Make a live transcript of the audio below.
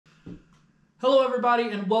Hello everybody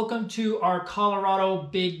and welcome to our Colorado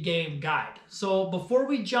Big Game Guide. So before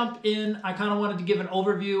we jump in, I kind of wanted to give an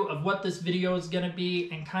overview of what this video is going to be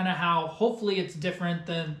and kind of how hopefully it's different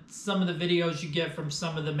than some of the videos you get from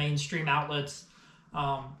some of the mainstream outlets,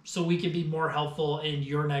 so we can be more helpful in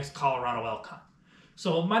your next Colorado elk hunt.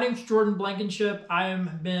 So my name's Jordan Blankenship. I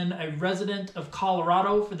have been a resident of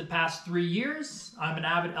Colorado for the past 3 years. I'm an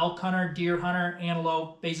avid elk hunter, deer hunter,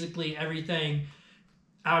 antelope, basically everything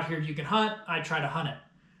out here you can hunt, I try to hunt it.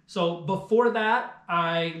 So before that,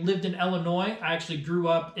 I lived in Illinois. I actually grew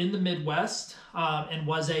up in the Midwest and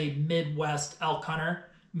was a Midwest elk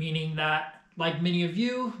hunter, meaning that, like many of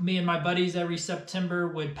you, me and my buddies every September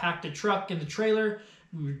would pack the truck and the trailer.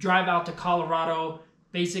 We would drive out to Colorado,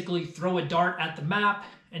 basically throw a dart at the map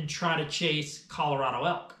and try to chase Colorado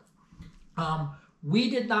elk.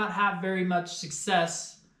 We did not have very much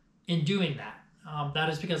success in doing that. That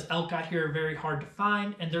is because elk out here are very hard to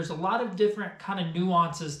find, and there's a lot of different kind of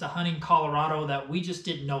nuances to hunting Colorado that we just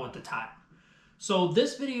didn't know at the time. So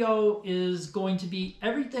this video is going to be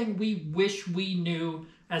everything we wish we knew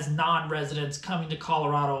as non-residents coming to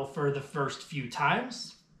Colorado for the first few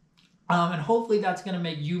times. And hopefully that's going to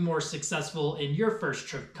make you more successful in your first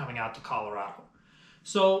trip coming out to Colorado.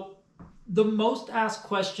 So the most asked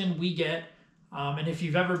question we get, and if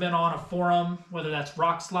you've ever been on a forum, whether that's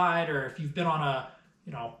Rockslide or if you've been on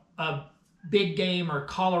a Big Game or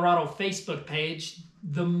Colorado Facebook page,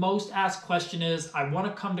 the most asked question is, I want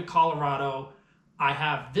to come to Colorado, I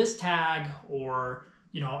have this tag, or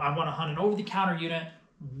I want to hunt an over-the-counter unit.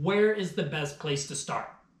 Where is the best place to start?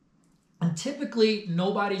 And typically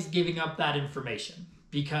nobody's giving up that information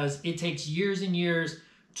because it takes years and years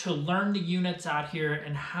to learn the units out here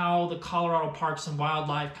and how the Colorado Parks and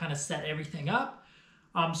Wildlife kind of set everything up.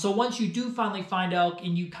 So once you do finally find elk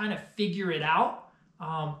and you kind of figure it out,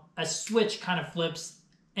 a switch kind of flips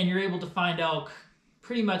and you're able to find elk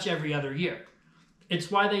pretty much every other year. It's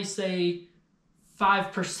why they say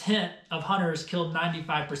 5% of hunters kill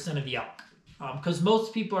 95% of the elk. Because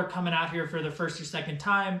most people are coming out here for the first or second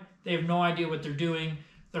time. They have no idea what they're doing.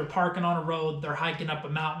 They're parking on a road, they're hiking up a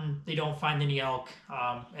mountain, they don't find any elk,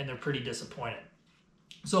 and they're pretty disappointed.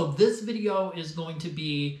 So this video is going to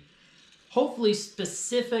be hopefully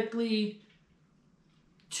specifically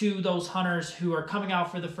to those hunters who are coming out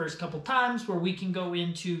for the first couple times, where we can go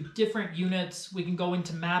into different units, we can go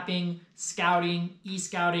into mapping, scouting,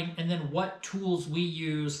 e-scouting, and then what tools we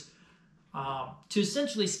use to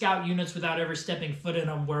essentially scout units without ever stepping foot in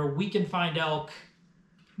them, where we can find elk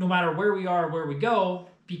no matter where we are, where we go,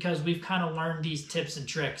 because we've kind of learned these tips and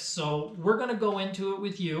tricks. So we're going to go into it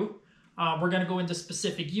with you. We're going to go into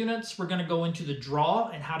specific units. We're going to go into the draw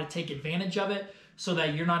and how to take advantage of it so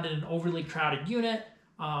that you're not in an overly crowded unit,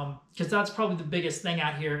 because that's probably the biggest thing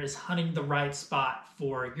out here, is hunting the right spot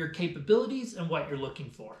for your capabilities and what you're looking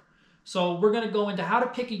for. So we're going to go into how to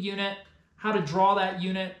pick a unit, how to draw that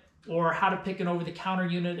unit, or how to pick an over-the-counter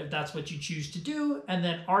unit if that's what you choose to do, and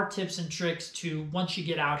then our tips and tricks to, once you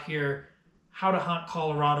get out here, how to hunt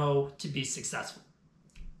Colorado to be successful.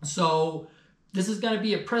 So this is going to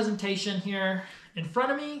be a presentation here in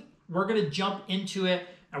front of me. We're going to jump into it,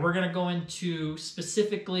 and we're going to go into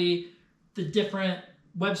specifically the different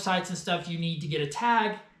websites and stuff you need to get a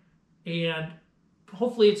tag, and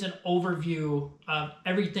hopefully it's an overview of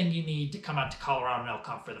everything you need to come out to Colorado and elk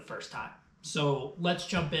hunt for the first time. So let's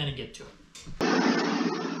jump in and get to it.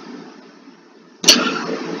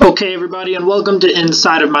 Okay, everybody, and welcome to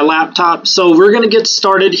inside of my laptop. So we're going to get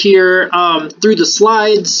started here through the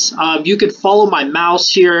slides. You could follow my mouse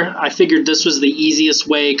here. I figured this was the easiest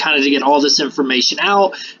way kind of to get all this information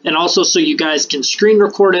out, and also so you guys can screen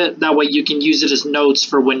record it. That way you can use it as notes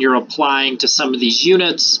for when you're applying to some of these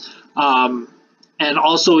units. And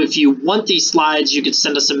also, if you want these slides, you could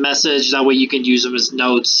send us a message. That way you can use them as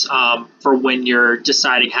notes for when you're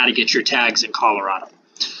deciding how to get your tags in Colorado.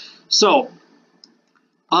 So,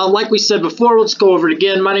 like we said before, let's go over it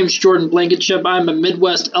again. My name is Jordan Blankenship. I'm a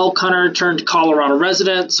Midwest elk hunter turned Colorado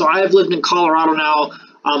resident. So I have lived in Colorado now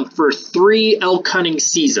for 3 elk hunting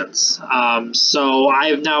seasons. So I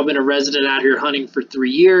have now been a resident out here hunting for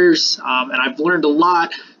 3 years, and I've learned a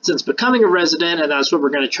lot since becoming a resident, and that's what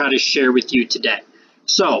we're going to try to share with you today.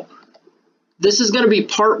 So this is going to be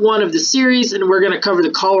part 1 of the series, and we're going to cover the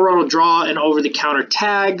Colorado draw and over-the-counter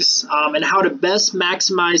tags, and how to best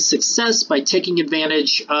maximize success by taking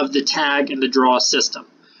advantage of the tag and the draw system.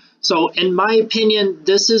 So in my opinion,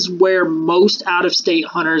 this is where most out-of-state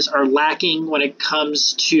hunters are lacking when it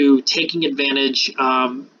comes to taking advantage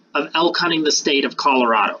of elk hunting the state of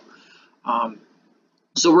Colorado.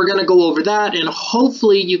 So we're going to go over that, and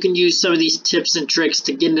hopefully you can use some of these tips and tricks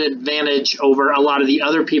to get an advantage over a lot of the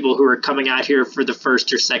other people who are coming out here for the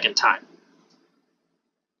first or second time.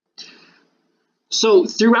 So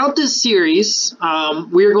throughout this series,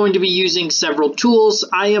 we're going to be using several tools.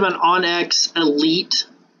 I am an Onyx Elite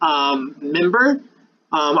member.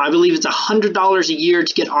 I believe it's $100 a year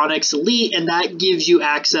to get Onyx Elite, and that gives you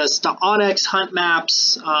access to Onyx hunt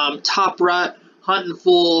maps, Top Rut, Hunt and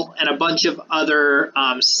Fool, and a bunch of other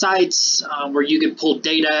sites where you can pull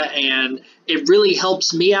data, and it really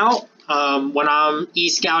helps me out when I'm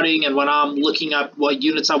e-scouting and when I'm looking up what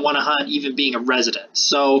units I want to hunt, even being a resident.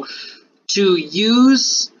 So to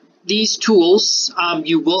use these tools,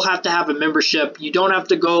 you will have to have a membership. You don't have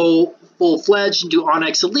to go full-fledged and do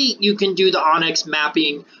Onyx Elite. You can do the Onyx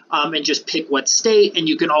mapping and just pick what state, and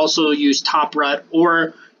you can also use Top Rut,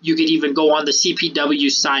 or you could even go on the CPW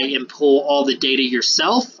site and pull all the data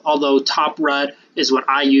yourself, although Top Rut is what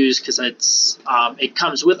I use because it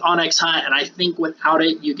comes with Onyx Hunt, and I think without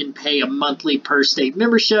it you can pay a monthly per state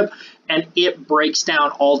membership, and it breaks down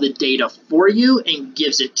all the data for you and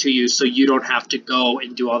gives it to you so you don't have to go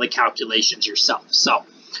and do all the calculations yourself. So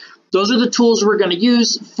those are the tools we're going to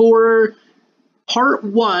use. For part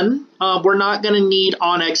one, we're not going to need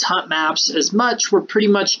Onyx hunt maps as much. We're pretty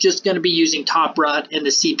much just going to be using Top Rut and the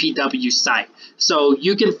CPW site. So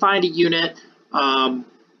you can find a unit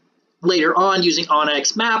later on using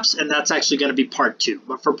Onyx maps, and that's actually going to be part two.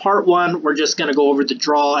 But for part one, we're just going to go over the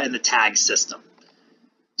draw and the tag system.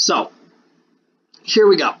 So here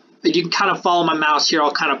we go. You can kind of follow my mouse here.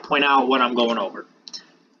 I'll kind of point out what I'm going over.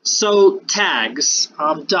 So tags,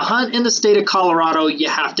 to hunt in the state of Colorado, you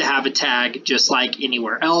have to have a tag just like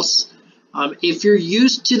anywhere else. If you're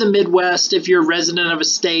used to the Midwest, if you're a resident of a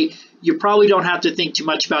state, you probably don't have to think too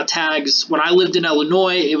much about tags. When I lived in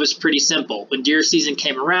Illinois, it was pretty simple. When deer season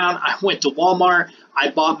came around, I went to Walmart, I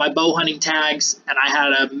bought my bow hunting tags, and I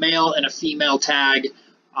had a male and a female tag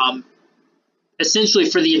essentially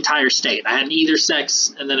for the entire state. I had an either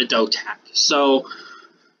sex and then a doe tag. So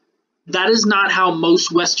that is not how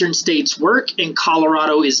most Western states work, and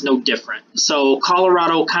Colorado is no different. So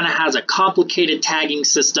Colorado kind of has a complicated tagging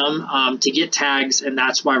system to get tags, and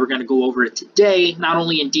that's why we're going to go over it today, not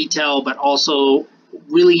only in detail, but also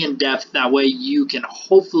really in depth. That way you can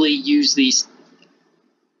hopefully use these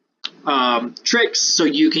tricks so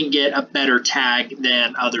you can get a better tag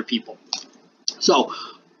than other people. So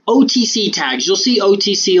OTC tags, you'll see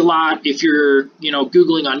OTC a lot. If you're,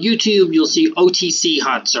 Googling on YouTube, you'll see OTC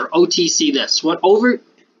hunts or OTC this. What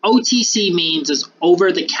OTC means is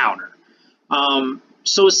over the counter.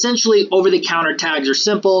 So essentially over the counter tags are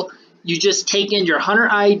simple. You just take in your hunter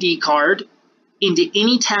ID card into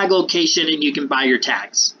any tag location and you can buy your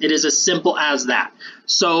tags. It is as simple as that.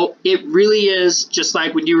 So it really is just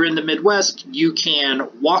like when you were in the Midwest, you can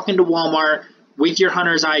walk into Walmart with your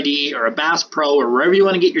hunter's ID or a Bass Pro or wherever you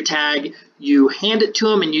want to get your tag, you hand it to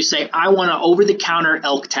them and you say, I want an over-the-counter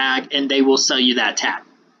elk tag, and they will sell you that tag.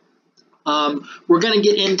 We're going to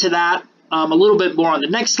get into that a little bit more on the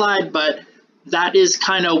next slide, but that is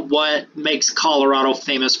kind of what makes Colorado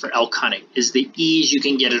famous for elk hunting, is the ease you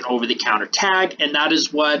can get an over-the-counter tag, and that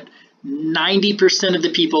is what 90% of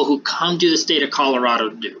the people who come to the state of Colorado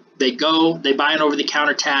do. They go, they buy an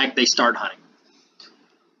over-the-counter tag, they start hunting.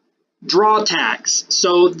 Draw tags.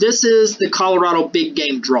 So this is the Colorado Big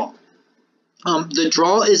Game Draw. The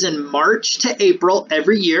draw is in March to April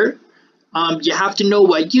every year. You have to know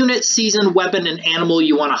what unit, season, weapon, and animal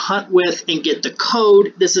you want to hunt with and get the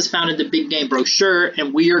code. This is found in the Big Game brochure,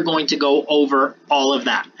 and we are going to go over all of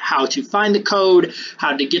that. How to find the code,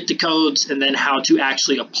 how to get the codes, and then how to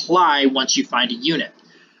actually apply once you find a unit.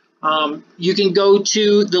 You can go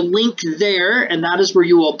to the link there, and that is where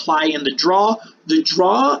you will apply in the draw. The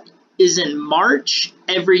draw is in March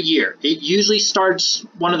every year. It usually starts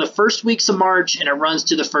one of the first weeks of March and it runs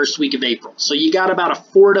to the first week of April. So you got about a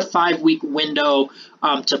 4 to 5 week window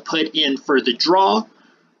to put in for the draw.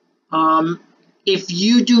 If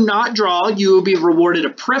you do not draw, you will be rewarded a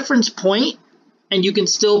preference point, and you can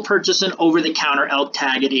still purchase an over-the-counter elk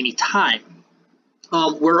tag at any time.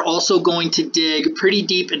 We're also going to dig pretty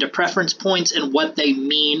deep into preference points and what they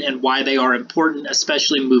mean and why they are important,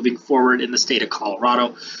 especially moving forward in the state of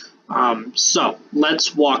Colorado. So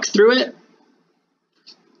let's walk through it.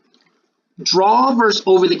 Draw versus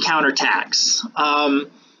over-the-counter tags.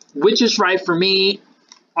 Which is right for me?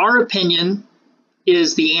 Our opinion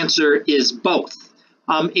is the answer is both.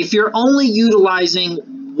 If you're only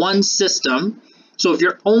utilizing one system, so if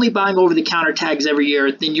you're only buying over-the-counter tags every year,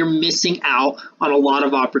 then you're missing out on a lot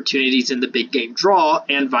of opportunities in the big game draw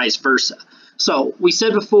and vice versa. So we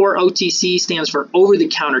said before, OTC stands for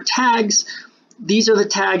over-the-counter tags. These are the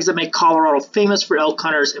tags that make Colorado famous for elk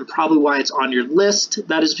hunters and probably why it's on your list.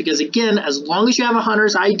 That is because, again, as long as you have a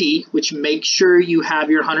hunter's ID, which makes sure you have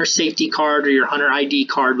your hunter safety card or your hunter ID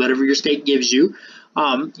card, whatever your state gives you,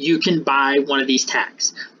 you can buy one of these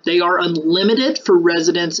tags. They are unlimited for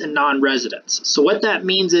residents and non-residents. So what that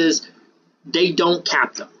means is they don't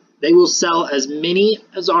cap them. They will sell as many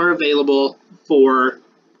as are available for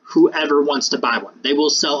whoever wants to buy one. They will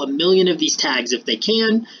sell 1 million of these tags if they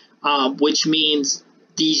can, which means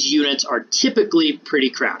these units are typically pretty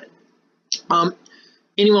crowded.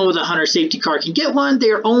 Anyone with a hunter safety card can get one.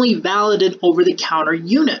 They are only valid in over-the-counter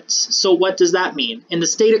units. So what does that mean? In the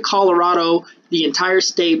state of Colorado, the entire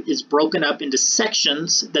state is broken up into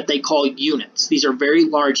sections that they call units. These are very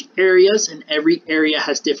large areas, and every area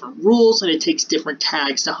has different rules, and it takes different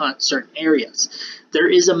tags to hunt certain areas. There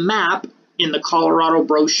is a map in the Colorado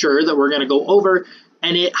brochure that we're going to go over,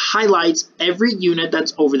 and it highlights every unit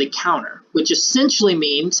that's over the counter, which essentially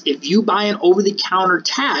means if you buy an over the counter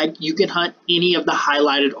tag, you can hunt any of the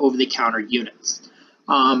highlighted over the counter units.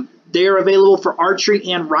 They are available for archery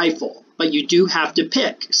and rifle, but you do have to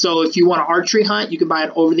pick. So if you want to archery hunt, you can buy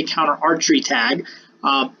an over the counter archery tag,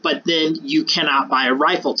 but then you cannot buy a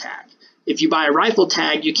rifle tag. If you buy a rifle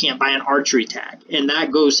tag, you can't buy an archery tag, and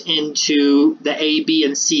that goes into the A, B,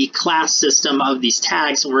 and C class system of these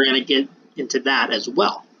tags, and we're going to get into that as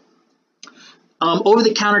well.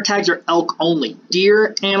 Over-the-counter tags are elk only.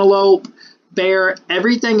 Deer, antelope, bear,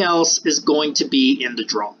 everything else is going to be in the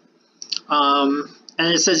draw. And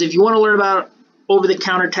it says if you want to learn about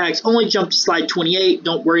over-the-counter tags, only jump to slide 28.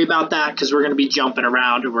 Don't worry about that because we're going to be jumping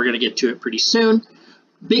around and we're going to get to it pretty soon.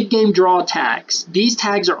 Big game draw tags. These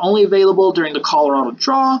tags are only available during the Colorado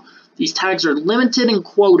draw. These tags are limited in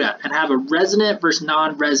quota and have a resident versus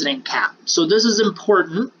non-resident cap. So this is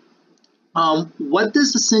important. What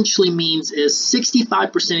this essentially means is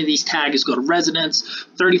 65% of these tags go to residents,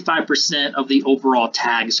 35% of the overall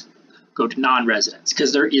tags go to non-residents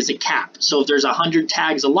because there is a cap. So if there's 100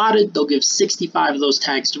 tags allotted, they'll give 65 of those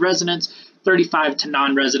tags to residents, 35 to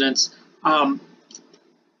non-residents.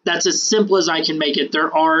 That's as simple as I can make it.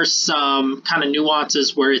 There are some kind of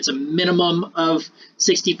nuances where it's a minimum of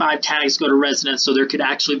 65 tags go to residents, so there could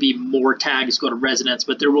actually be more tags go to residents,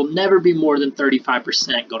 but there will never be more than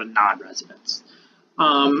 35% go to non-residents.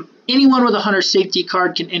 Anyone with a hunter safety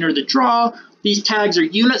card can enter the draw. These tags are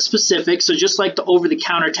unit specific, so just like the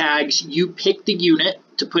over-the-counter tags, you pick the unit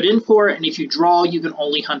to put in for it, and if you draw, you can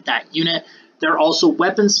only hunt that unit. They're also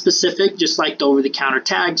weapon specific, just like the over-the-counter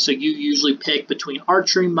tags, so you usually pick between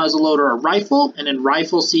archery, muzzleloader, or rifle, and in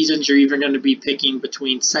rifle seasons, you're even going to be picking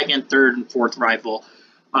between second, third, and fourth rifle.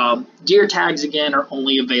 Deer tags, again, are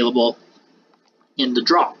only available in the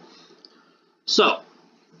draw. So,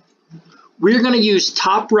 we're going to use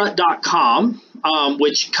toprut.com,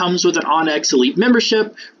 which comes with an onX Elite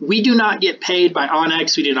membership. We do not get paid by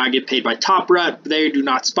onX. We do not get paid by TopRut. They do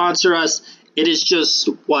not sponsor us. It is just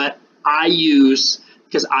what I use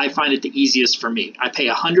because I find it the easiest for me. I pay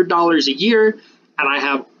 $100 a year and I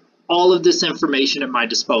have all of this information at my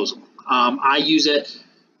disposal. I use it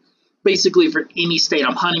basically for any state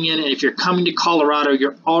I'm hunting in, and if you're coming to Colorado,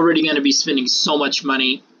 you're already going to be spending so much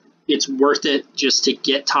money. It's worth it just to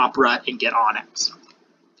get TopRut and get onX.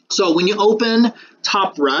 So when you open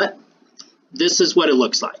TopRut, this is what it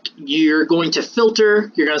looks like. You're going to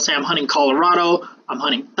filter. You're going to say, I'm hunting Colorado. I'm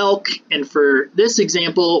hunting elk. And for this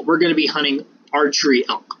example, we're going to be hunting archery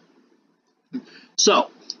elk. So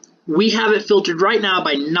we have it filtered right now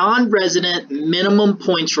by non-resident minimum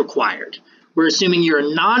points required. We're assuming you're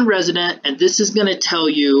a non-resident, and this is going to tell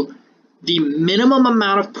you the minimum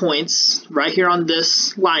amount of points right here on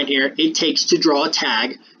this line here it takes to draw a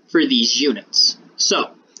tag for these units.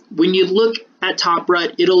 So when you look at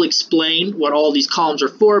TopRut, it'll explain what all these columns are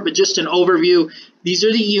for, but just an overview, these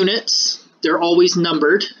are the units. They're always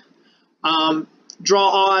numbered. Draw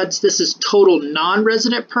odds, this is total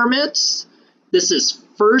non-resident permits. This is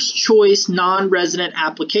first choice non-resident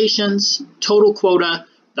applications, total quota,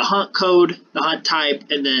 the hunt code, the hunt type,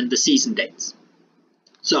 and then the season dates.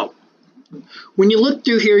 So when you look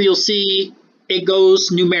through here, you'll see it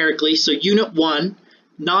goes numerically. So unit 1,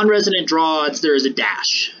 non-resident draw odds, there is a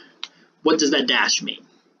dash. What does that dash mean?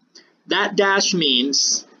 That dash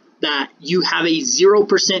means that you have a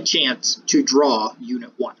 0% chance to draw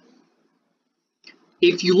unit 1.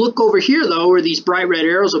 If you look over here though, where these bright red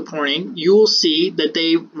arrows are pointing, you will see that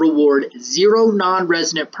they reward 0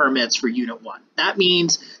 non-resident permits for unit 1. That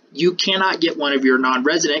means you cannot get one of your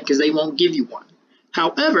non-resident because they won't give you one.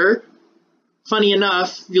 However, funny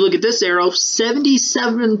enough, if you look at this arrow,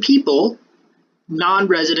 77 people,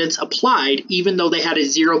 non-residents, applied even though they had a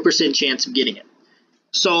 0% chance of getting it.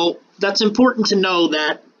 So that's important to know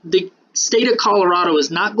that the state of Colorado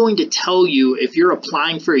is not going to tell you if you're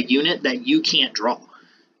applying for a unit that you can't draw.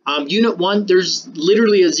 Unit 1, there's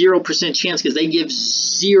literally a 0% chance because they give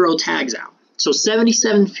 0 tags out. So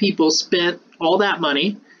 77 people spent all that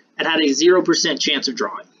money and had a 0% chance of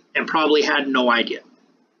drawing and probably had no idea.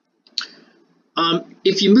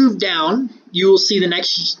 If you move down, you will see the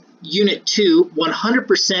next Unit 2,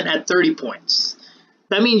 100% at 30 points.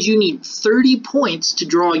 That means you need 30 points to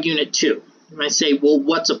draw Unit 2. You might say, well,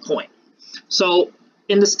 what's a point? So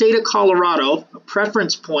in the state of Colorado, a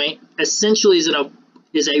preference point essentially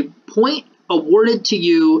is a point awarded to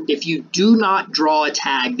you if you do not draw a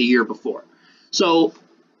tag the year before. So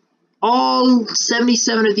all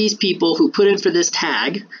 77 of these people who put in for this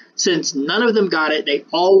tag, since none of them got it, they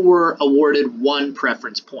all were awarded 1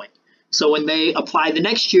 preference point. So when they apply the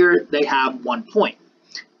next year, they have 1 point.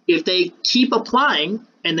 If they keep applying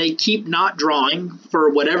and they keep not drawing for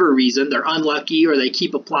whatever reason, they're unlucky, or they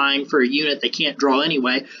keep applying for a unit they can't draw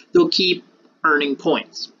anyway, they'll keep earning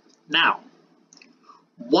points. Now,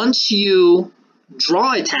 once you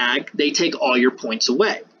draw a tag, they take all your points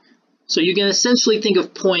away. So you can essentially think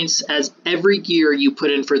of points as every year you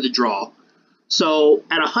put in for the draw. So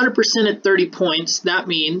at 100% at 30 points, that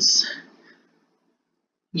means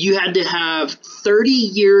you had to have 30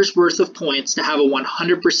 years worth of points to have a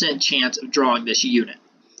 100% chance of drawing this unit.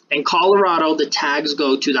 In Colorado, the tags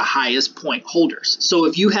go to the highest point holders. So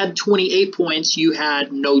if you had 28 points, you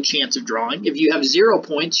had no chance of drawing. If you have 0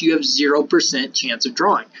 points, you have 0% chance of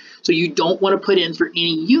drawing. So you don't want to put in for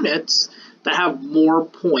any units that have more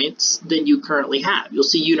points than you currently have. You'll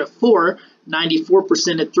see Unit 4,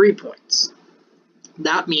 94% at 3 points.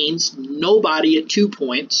 That means nobody at 2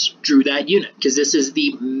 points drew that unit, because this is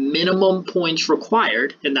the minimum points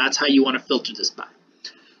required, and that's how you want to filter this by.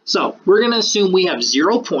 So we're going to assume we have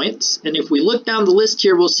 0 points, and if we look down the list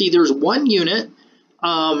here, we'll see there's 1 unit,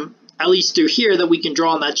 at least through here, that we can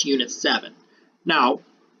draw, and that's Unit 7. Now,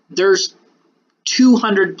 there's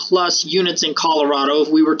 200 plus units in Colorado. If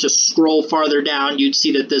we were to scroll farther down, you'd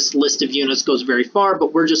see that this list of units goes very far,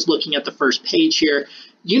 but we're just looking at the first page here.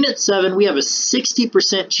 Unit 7, we have a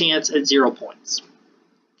 60% chance at 0 points.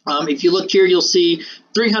 If you look here, you'll see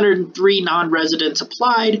 303 non-residents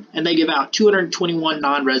applied, and they give out 221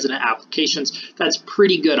 non-resident applications. That's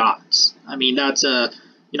pretty good odds. I mean, that's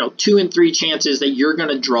 2 in 3 chances that you're going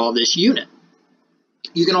to draw this unit.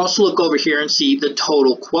 You can also look over here and see the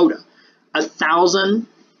total quota. 1,000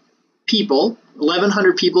 people,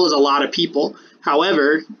 1,100 people is a lot of people.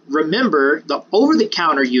 However, remember, the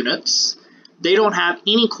over-the-counter units, they don't have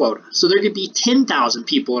any quota. So there could be 10,000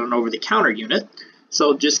 people in an over-the-counter unit.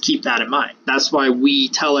 So just keep that in mind. That's why we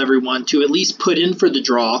tell everyone to at least put in for the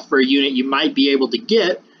draw for a unit you might be able to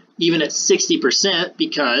get, even at 60%,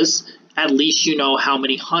 because at least you know how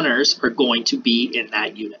many hunters are going to be in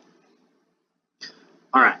that unit.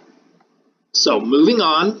 All right, so moving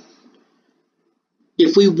on.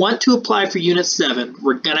 If we want to apply for Unit 7,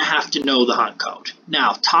 we're going to have to know the hunt code.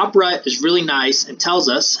 Now, Top Rut is really nice and tells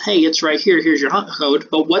us, hey, it's right here, here's your hunt code,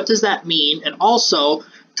 but what does that mean? And also,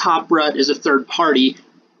 Top Rut is a third party.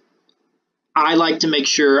 I like to make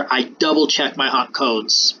sure I double check my hunt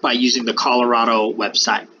codes by using the Colorado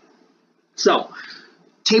website. So,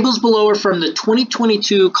 tables below are from the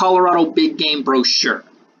 2022 Colorado Big Game Brochure.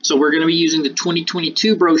 So we're going to be using the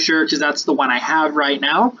 2022 brochure because that's the one I have right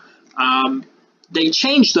now. They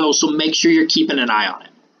changed those, so make sure you're keeping an eye on it.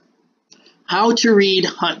 How to read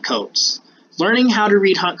hunt codes. Learning how to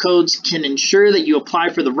read hunt codes can ensure that you apply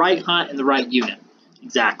for the right hunt and the right unit.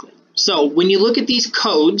 Exactly. So when you look at these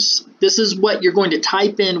codes, this is what you're going to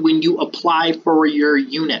type in when you apply for your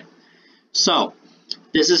unit. So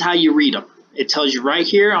this is how you read them. It tells you right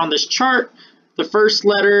here on this chart, the first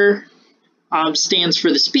letter stands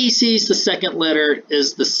for the species, the second letter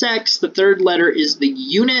is the sex, the third letter is the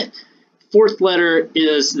unit, fourth letter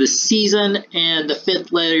is the season, and the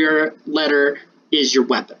fifth letter is your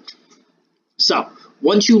weapon. So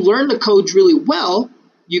once you learn the codes really well,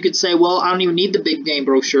 you could say, well, I don't even need the big game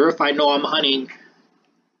brochure if I know I'm hunting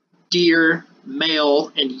deer,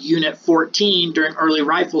 male, and unit 14 during early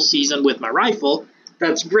rifle season with my rifle.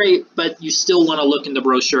 That's great, but you still want to look in the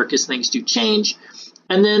brochure because things do change.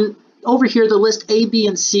 And then over here, the list A, B,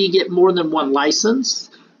 and C get more than one license.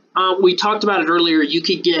 We talked about it earlier. You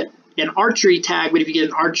could get an archery tag, but if you get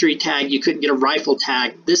an archery tag, you couldn't get a rifle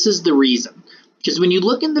tag. This is the reason. Because when you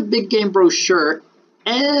look in the big game brochure,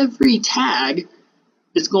 every tag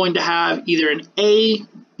is going to have either an A,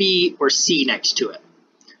 B, or C next to it.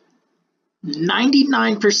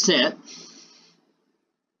 99%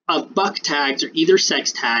 of buck tags or either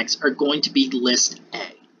sex tags are going to be list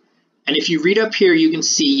A. And if you read up here, you can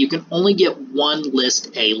see you can only get one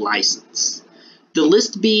List A license. The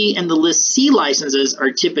List B and the List C licenses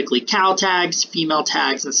are typically cow tags, female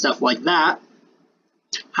tags, and stuff like that.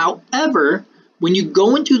 However, when you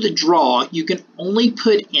go into the draw, you can only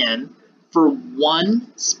put in for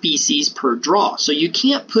one species per draw. So you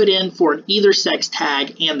can't put in for an either sex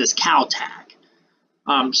tag and this cow tag.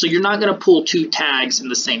 So you're not going to pull two tags in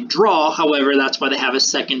the same draw. However, that's why they have a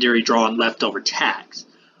secondary draw and leftover tags.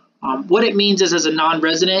 What it means is, as a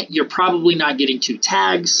non-resident, you're probably not getting two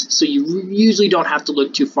tags, so you usually don't have to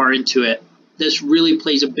look too far into it. This really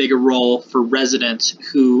plays a bigger role for residents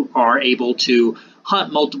who are able to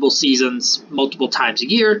hunt multiple seasons, multiple times a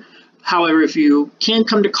year. However, if you can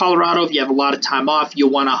come to Colorado, if you have a lot of time off,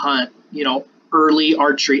 you'll want to hunt, early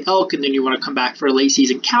archery elk, and then you want to come back for a late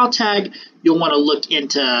season cow tag, you'll want to look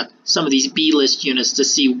into some of these B-list units to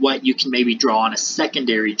see what you can maybe draw on a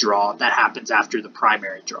secondary draw that happens after the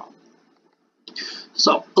primary draw.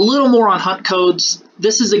 So a little more on hunt codes.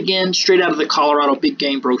 This is again straight out of the Colorado Big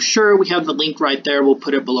Game brochure. We have the link right there. We'll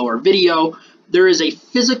put it below our video. There is a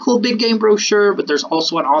physical Big Game brochure, but there's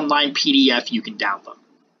also an online PDF you can download.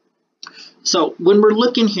 So when we're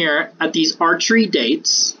looking here at these archery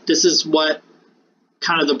dates, this is what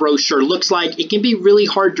kind of the brochure looks like. It can be really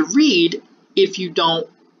hard to read if you don't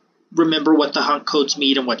remember what the hunt codes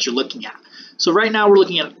mean and what you're looking at. So right now we're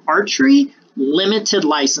looking at archery limited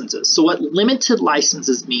licenses. So what limited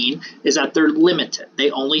licenses mean is that they're limited. They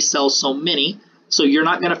only sell so many. So you're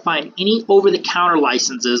not going to find any over-the-counter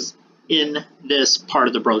licenses in this part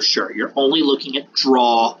of the brochure. You're only looking at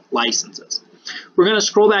draw licenses. We're going to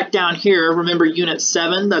scroll back down here. Remember Unit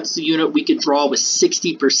 7, that's the unit we could draw with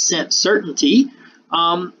 60% certainty.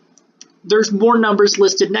 There's more numbers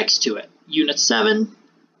listed next to it. Unit 7,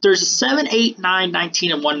 there's a 7, 8, 9,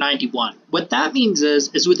 19, and 191. What that means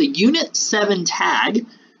is with a Unit 7 tag,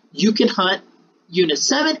 you can hunt Unit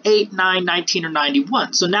 7, 8, 9, 19, or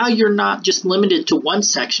 91. So now you're not just limited to one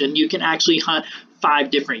section. You can actually hunt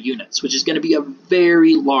 5 different units, which is going to be a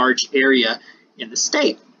very large area in the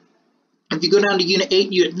state. If you go down to Unit 8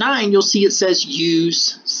 and Unit 9, you'll see it says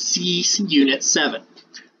use Unit 7.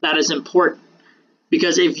 That is important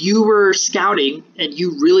because if you were scouting and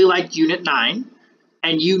you really liked Unit 9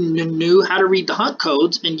 and you knew how to read the hunt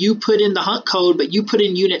codes and you put in the hunt code but you put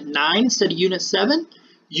in Unit 9 instead of Unit 7,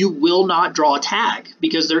 you will not draw a tag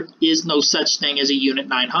because there is no such thing as a Unit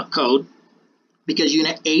 9 hunt code because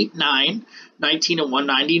Unit 8, 9, 19, and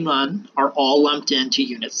 191 are all lumped into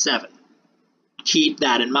Unit 7. Keep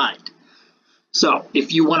that in mind. So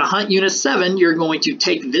if you want to hunt Unit 7, you're going to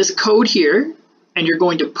take this code here and you're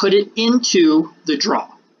going to put it into the draw.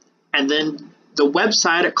 And then the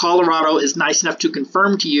website at Colorado is nice enough to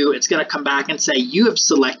confirm to you, it's going to come back and say you have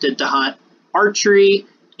selected to hunt archery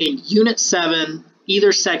in Unit 7,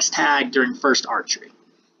 either sex tag during first archery.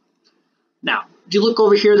 Now, if you look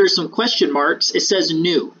over here, there's some question marks. It says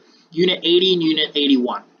new, Unit 80 and Unit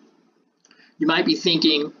 81. You might be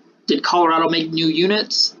thinking, did Colorado make new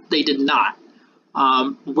units? They did not.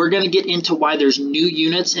 We're going to get into why there's new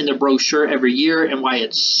units in the brochure every year and why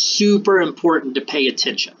it's super important to pay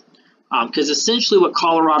attention. Because essentially what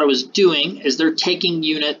Colorado is doing is they're taking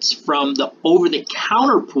units from the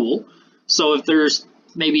over-the-counter pool. So if there's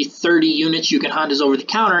maybe 30 units you can hunt as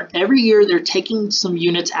over-the-counter, every year they're taking some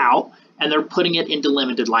units out and they're putting it into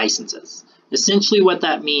limited licenses. Essentially what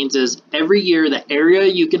that means is every year the area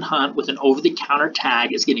you can hunt with an over-the-counter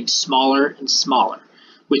tag is getting smaller and smaller,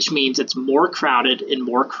 which means it's more crowded and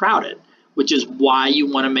more crowded, which is why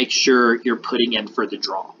you want to make sure you're putting in for the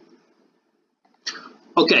draw.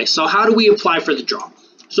 Okay, so how do we apply for the draw?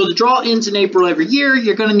 So the draw ends in April every year.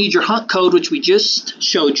 You're going to need your hunt code, which we just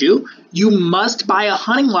showed you. You must buy a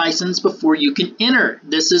hunting license before you can enter.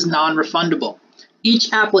 This is non-refundable.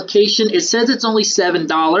 Each application, it says it's only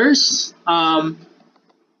 $7.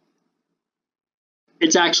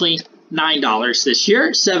 It's actually $9 this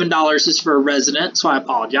year. $7 is for a resident, so I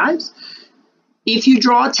apologize. If you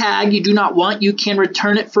draw a tag you do not want, you can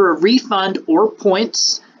return it for a refund or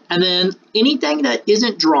points. And then anything that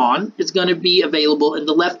isn't drawn is going to be available in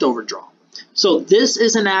the leftover draw. So this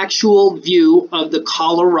is an actual view of the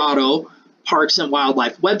Colorado Parks and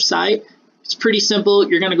Wildlife website. It's pretty simple.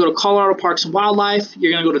 You're going to go to Colorado Parks and Wildlife.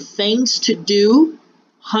 You're going to go to Things to Do,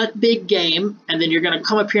 Hunt Big Game, and then you're going to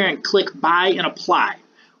come up here and click Buy and Apply.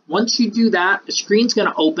 Once you do that, the screen's going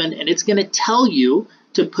to open and it's going to tell you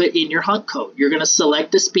to put in your hunt code. You're going to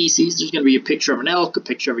select the species. There's going to be a picture of an elk, a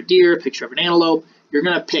picture of a deer, a picture of an antelope. You're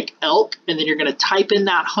going to pick elk, and then you're going to type in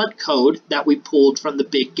that hunt code that we pulled from the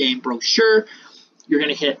Big Game brochure. You're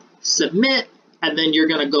going to hit Submit, and then you're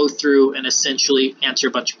going to go through and essentially answer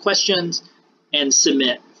a bunch of questions and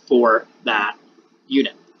submit for that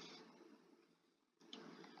unit.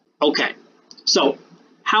 Okay, so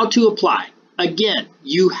how to apply. Again,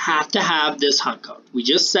 you have to have this hunt code. We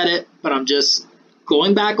just said it, but I'm just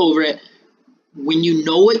going back over it. When you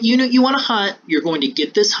know what unit you want to hunt, you're going to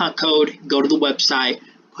get this hunt code, go to the website,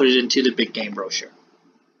 put it into the big game brochure.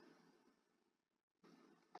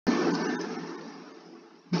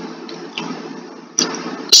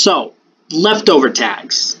 So, leftover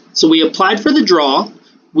tags. So we applied for the draw.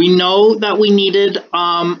 We know that we needed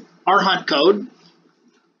our hunt code.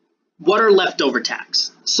 What are leftover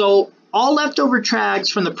tags? So all leftover tags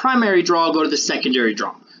from the primary draw go to the secondary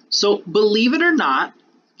draw. So believe it or not,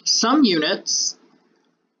 some units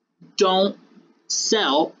don't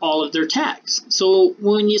sell all of their tags. So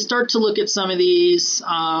when you start to look at some of these,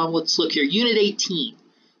 let's look here, Unit 18.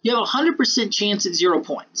 You have a 100% chance at 0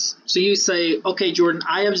 points. So you say, okay, Jordan,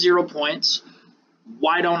 I have 0 points.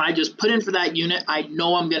 Why don't I just put in for that unit? I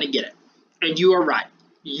know I'm going to get it. And you are right.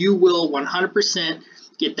 You will 100%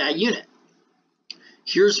 get that unit.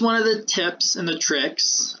 Here's one of the tips and the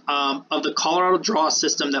tricks of the Colorado draw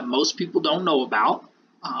system that most people don't know about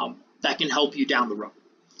that can help you down the road.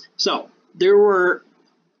 So there were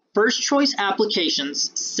first choice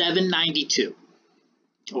applications, 792.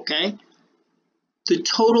 Okay? The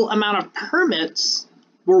total amount of permits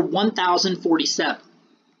were 1,047.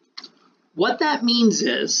 What that means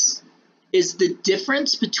is the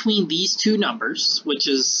difference between these two numbers, which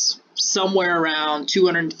is somewhere around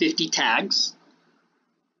 250 tags,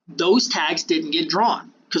 those tags didn't get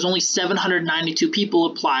drawn because only 792 people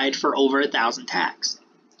applied for over 1,000 tags.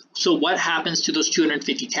 So what happens to those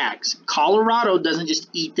 250 tags? Colorado doesn't just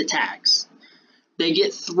eat the tags. They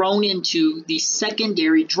get thrown into the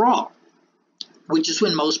secondary draw, which is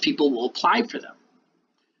when most people will apply for them.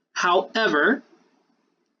 However,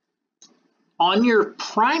 on your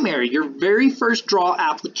primary, your very first draw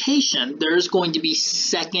application, there's going to be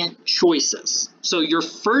second choices. So your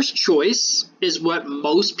first choice is what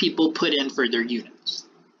most people put in for their units.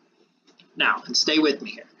 Now, and stay with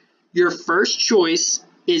me here. Your first choice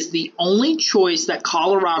is the only choice that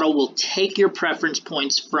Colorado will take your preference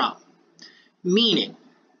points from. Meaning,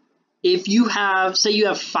 if you have, say you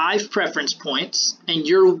have 5 preference points and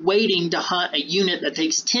you're waiting to hunt a unit that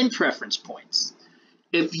takes 10 preference points,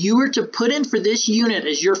 if you were to put in for this unit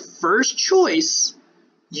as your first choice,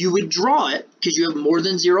 you would draw it because you have more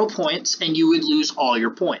than 0 points and you would lose all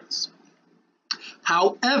your points.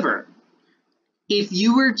 However, if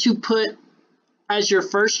you were to put as your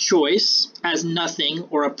first choice as nothing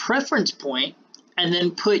or a preference point and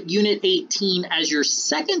then put unit 18 as your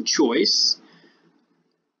second choice,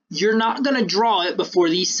 you're not going to draw it before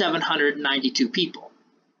these 792 people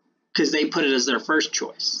because they put it as their first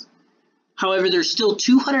choice. However, there's still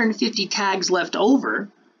 250 tags left over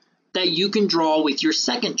that you can draw with your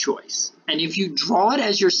second choice. And if you draw it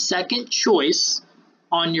as your second choice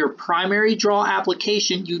on your primary draw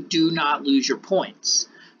application, you do not lose your points.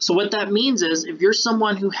 So what that means is if you're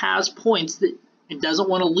someone who has points and doesn't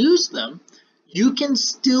want to lose them, you can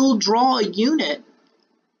still draw a unit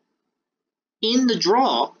in the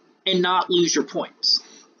draw and not lose your points.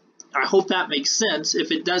 I hope that makes sense.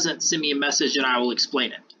 If it doesn't, send me a message and I will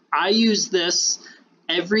explain it. I use this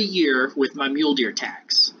every year with my mule deer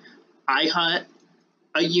tags. I hunt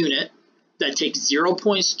a unit that takes 0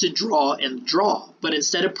 points to draw and draw, but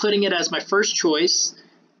instead of putting it as my first choice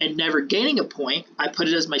and never gaining a point, I put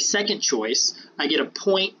it as my second choice. I get a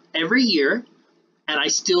point every year and I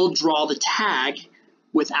still draw the tag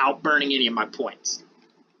without burning any of my points.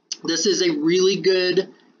 This is a really good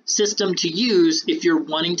system to use if you're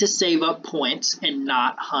wanting to save up points and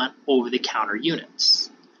not hunt over-the-counter units.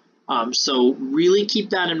 So really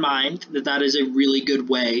keep that in mind, that is a really good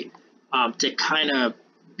way to kind of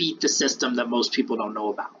beat the system that most people don't know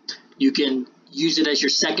about. You can use it as your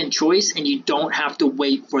second choice and you don't have to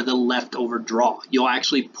wait for the leftover draw. You'll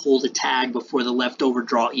actually pull the tag before the leftover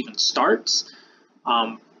draw even starts,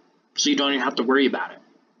 so you don't even have to worry about it.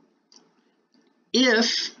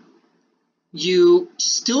 If you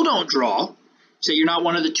still don't draw, say you're not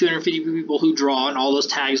one of the 250 people who draw and all those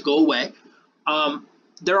tags go away,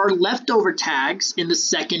 there are leftover tags in the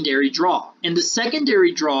secondary draw. In the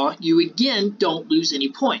secondary draw, you again don't lose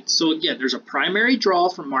any points. So again, there's a primary draw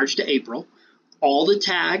from March to April. All the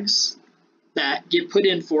tags that get put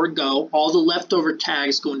in for go, all the leftover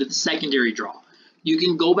tags go into the secondary draw. You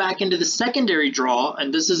can go back into the secondary draw,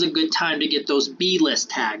 and this is a good time to get those B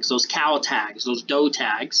list tags, those cow tags, those doe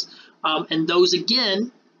tags. And those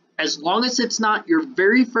again, as long as it's not your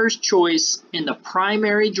very first choice in the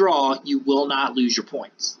primary draw, you will not lose your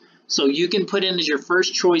points. So you can put in as your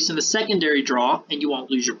first choice in the secondary draw and you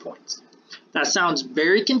won't lose your points. That sounds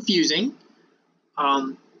very confusing.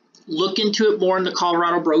 Look into it more in the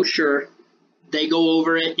Colorado brochure. They go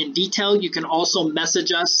over it in detail. You can also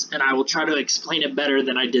message us, and I will try to explain it better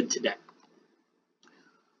than I did today.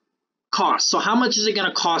 Cost. So how much is it going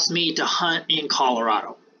to cost me to hunt in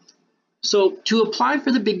Colorado? So to apply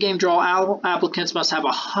for the big game draw, applicants must have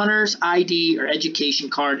a hunter's ID or education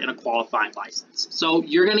card and a qualifying license. So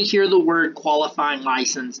you're going to hear the word qualifying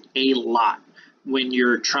license a lot when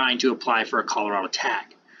you're trying to apply for a Colorado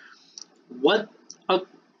tag. What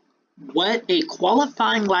a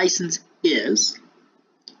qualifying license is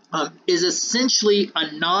essentially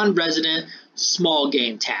a non-resident small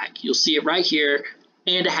game tag. You'll see it right here,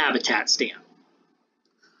 and a habitat stamp.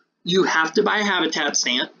 You have to buy a habitat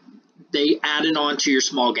stamp. They add it on to your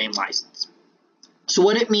small game license. So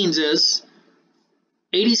what it means is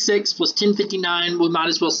 86 plus 1059, we might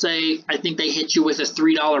as well say, I think they hit you with a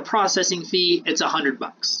 $3 processing fee. It's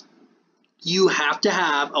 $100. You have to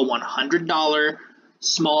have a $100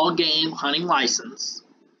 small game hunting license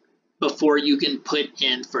before you can put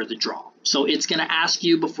in for the draw. So it's going to ask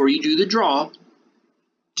you before you do the draw,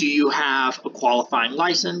 do you have a qualifying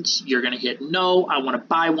license? You're going to hit no, I want to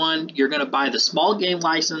buy one. You're going to buy the small game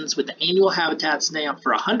license with the annual habitat stamp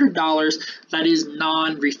for $100. That is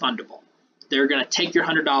non-refundable. They're going to take your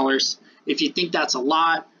 $100. If you think that's a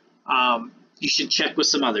lot, you should check with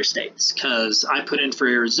some other states, because I put in for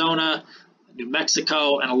Arizona, New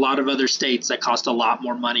Mexico, and a lot of other states that cost a lot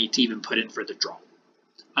more money to even put in for the draw.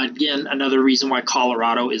 Again, another reason why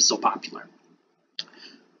Colorado is so popular.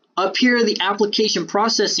 Up here, the application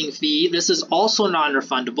processing fee, this is also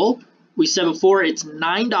non-refundable. We said before it's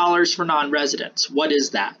 $9 for non-residents. What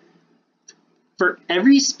is that? For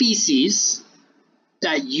every species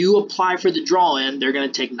that you apply for the draw in, they're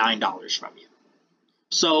going to take $9 from you.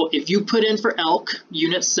 So if you put in for elk,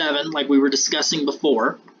 Unit 7, like we were discussing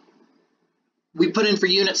before, we put in for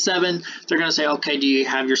Unit 7, they're going to say, okay, do you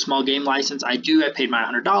have your small game license? I do, I paid my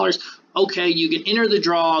 $100. Okay, you can enter the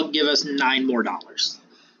draw, give us $9 more.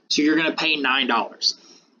 So you're going to pay $9.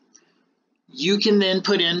 You can then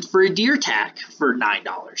put in for a deer tag for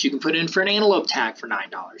 $9. You can put in for an antelope tag for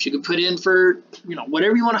 $9. You can put in for,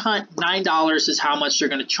 whatever you want to hunt. $9 is how much they're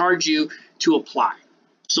going to charge you to apply.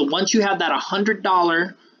 So once you have that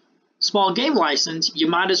 $100 small game license, you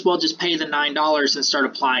might as well just pay the $9 and start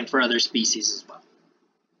applying for other species as well.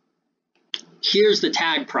 Here's the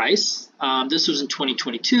tag price. This was in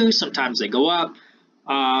 2022. Sometimes they go up.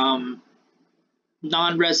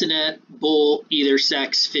 Non-resident bull either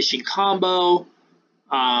sex fishing combo,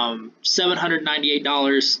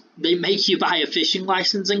 $798. They make you buy a fishing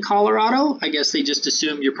license in Colorado. I guess they just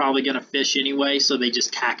assume you're probably going to fish anyway, so they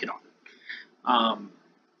just tack it on.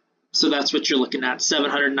 So that's what you're looking at,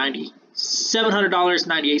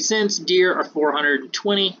 $700.98. Deer are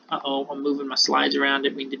 $420. Uh-oh, I'm moving my slides around.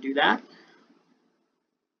 Didn't mean to do that.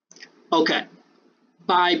 Okay,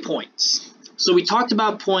 buy points. So we talked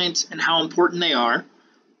about points and how important they are.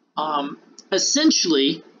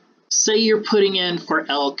 Essentially, say you're putting in for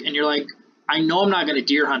elk and you're like, I know I'm not going to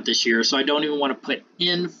deer hunt this year, so I don't even want to put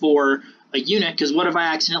in for a unit, because what if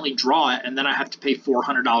I accidentally draw it and then I have to pay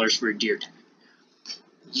 $400 for a deer tag?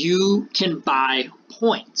 You can buy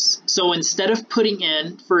points. So instead of putting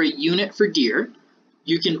in for a unit for deer,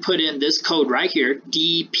 you can put in this code right here,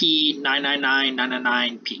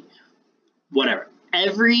 DP999999P, whatever.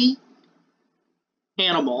 Every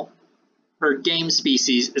animal or game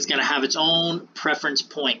species is going to have its own preference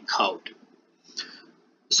point code.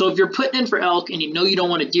 So if you're putting in for elk and you know you don't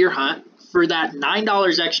want to deer hunt, for that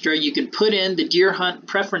 $9 extra, you can put in the deer hunt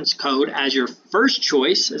preference code as your first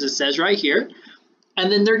choice, as it says right here, and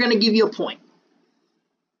then they're going to give you a point.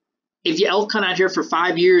 If you elk hunt out here for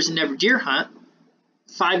 5 years and never deer hunt,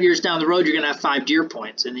 5 years down the road, you're going to have 5 deer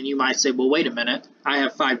points. And then you might say, well, wait a minute, I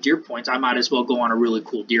have 5 deer points. I might as well go on a really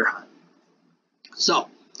cool deer hunt. So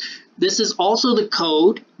this is also the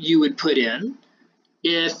code you would put in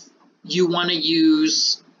if you want to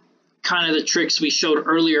use kind of the tricks we showed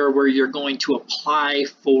earlier where you're going to apply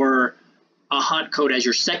for a hunt code as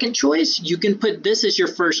your second choice. You can put this as your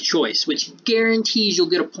first choice, which guarantees you'll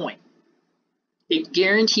get a point. It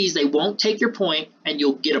guarantees they won't take your point and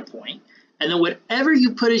you'll get a point. And then whatever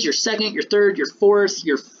you put as your second, your third, your fourth,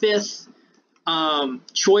 your fifth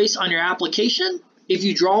choice on your application, if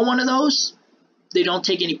you draw one of those, they don't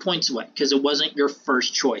take any points away because it wasn't your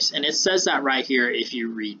first choice. And it says that right here if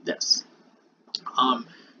you read this.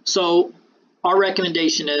 So our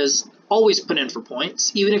recommendation is always put in for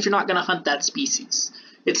points, even if you're not going to hunt that species.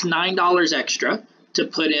 It's $9 extra to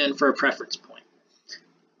put in for a preference point.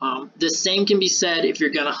 The same can be said if you're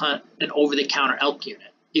going to hunt an over-the-counter elk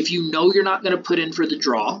unit. if you know you're not going to put in for the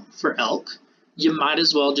draw for elk, you might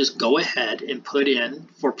as well just go ahead and put in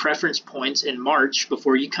for preference points in March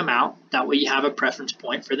before you come out. That way you have a preference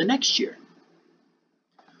point for the next year.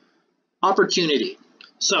 Opportunity.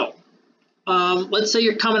 So let's say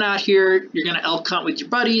you're coming out here, you're going to elk hunt with your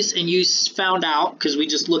buddies, and you found out, because we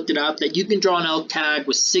just looked it up, that you can draw an elk tag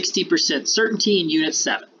with 60% certainty in Unit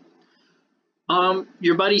 7.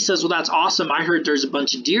 Your buddy says, well, that's awesome. I heard there's a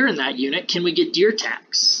bunch of deer in that unit. Can we get deer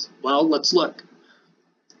tags? Well, let's look.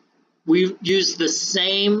 We used the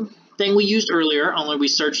same thing we used earlier, only we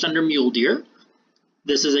searched under mule deer.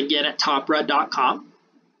 This is again at toprut.com.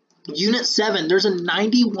 Unit 7, there's a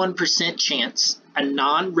 91% chance a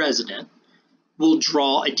non-resident will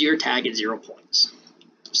draw a deer tag at 0 points.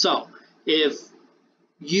 So if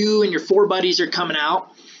you and your 4 buddies are coming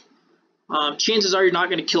out, chances are you're not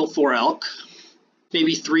going to kill 4 elk.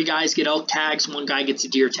 Maybe 3 guys get elk tags, 1 guy gets a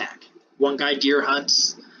deer tag. 1 guy deer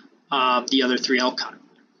hunts, the other 3 elk hunt.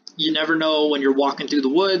 You never know when you're walking through the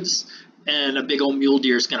woods and a big old mule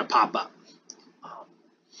deer is going to pop up.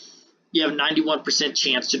 You have a 91%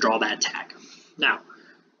 chance to draw that tag. Now,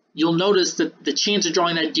 you'll notice that the chance of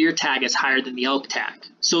drawing that deer tag is higher than the elk tag.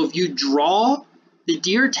 So if you draw the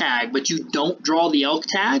deer tag, but you don't draw the elk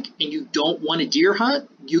tag, and you don't want a deer hunt,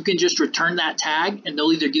 you can just return that tag, and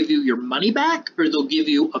they'll either give you your money back or they'll give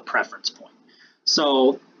you a preference point.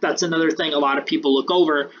 So that's another thing a lot of people look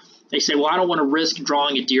over. They say, well, I don't want to risk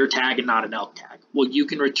drawing a deer tag and not an elk tag. Well, you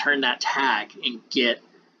can return that tag and get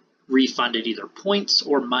refunded either points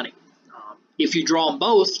or money. If you draw them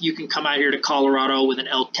both, you can come out here to Colorado with an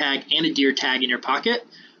elk tag and a deer tag in your pocket,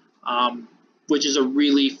 which is a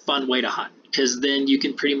really fun way to hunt, because then you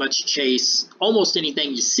can pretty much chase almost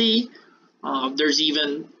anything you see. There's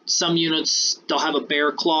even some units, they'll have a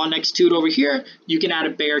bear claw next to it over here. You can add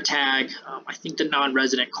a bear tag. I think the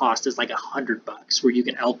non-resident cost is like $100, where you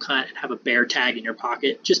can elk hunt and have a bear tag in your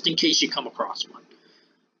pocket just in case you come across one.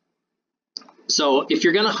 So if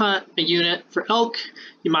you're going to hunt a unit for elk,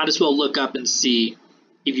 you might as well look up and see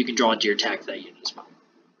if you can draw a deer tag for that unit as well.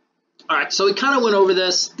 All right, so we kind of went over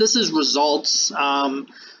this. This is results.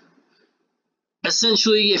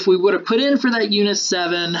 Essentially, if we would have put in for that Unit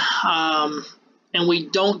 7 and we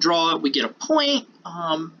don't draw it, we get a point.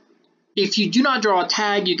 If you do not draw a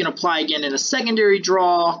tag, you can apply again in a secondary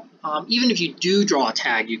draw. Even if you do draw a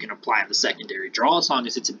tag, you can apply in the secondary draw as long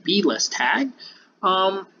as it's a B-list tag.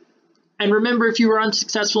 And remember, if you were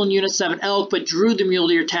unsuccessful in Unit 7 elk but drew the mule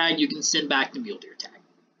deer tag, you can send back the mule deer tag.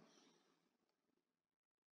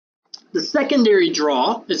 The secondary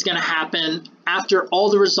draw is going to happen after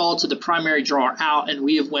all the results of the primary draw are out, and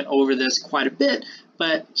we have went over this quite a bit,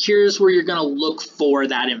 but here's where you're going to look for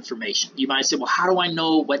that information. You might say, well, how do I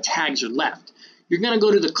know what tags are left? You're going to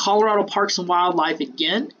go to the Colorado Parks and Wildlife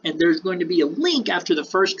again, and there's going to be a link after the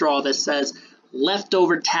first draw that says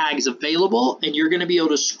leftover tags available, and you're going to be able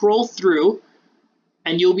to scroll through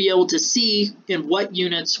and you'll be able to see in what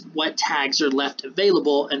units what tags are left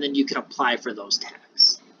available, and then you can apply for those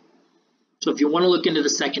tags. So if you want to look into the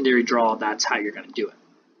secondary draw, that's how you're going to do it.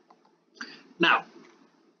 Now,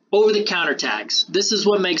 over-the-counter tags. This is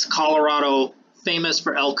what makes Colorado famous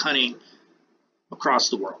for elk hunting across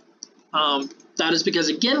the world. That is because,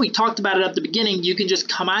 again, we talked about it at the beginning, you can just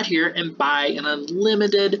come out here and buy an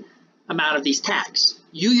unlimited amount of these tags.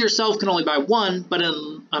 You yourself can only buy one, but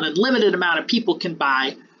an unlimited amount of people can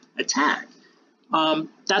buy a tag.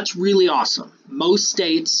 That's really awesome. Most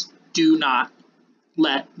states do not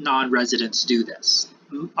let non-residents do this.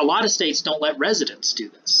 A lot of states don't let residents do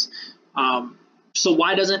this. So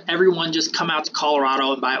why doesn't everyone just come out to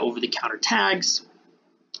Colorado and buy over-the-counter tags?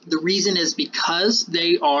 The reason is because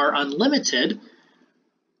they are unlimited.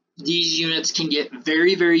 These units can get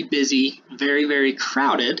very, very busy, very, very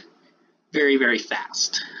crowded, very, very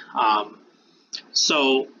fast.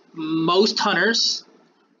 So most hunters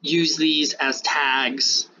use these as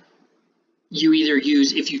tags. You either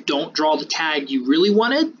use, if you don't draw the tag you really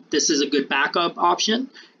wanted, this is a good backup option.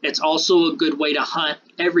 It's also a good way to hunt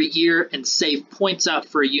every year and save points up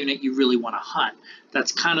for a unit you really want to hunt.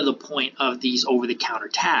 That's kind of the point of these over-the-counter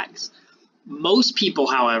tags. Most people,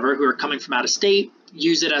 however, who are coming from out of state,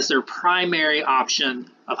 use it as their primary option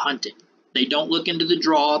of hunting. They don't look into the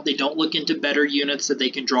draw. They don't look into better units that they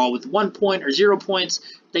can draw with 1 point or 0 points.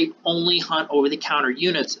 They only hunt over-the-counter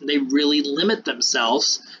units, and they really limit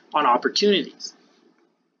themselves on opportunities.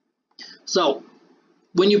 So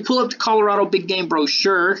when you pull up the Colorado Big Game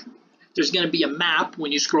brochure, there's going to be a map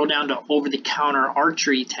when you scroll down to over-the-counter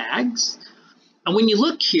archery tags. And when you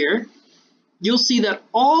look here, you'll see that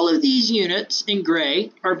all of these units in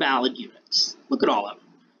gray are valid units. Look at all of them.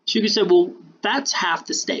 So you can say, well, that's half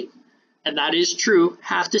the state. and that is true,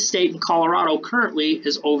 half the state in Colorado currently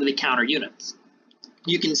is over-the-counter units.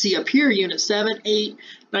 You can see up here, Unit 7, 8,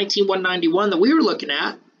 19191 that we were looking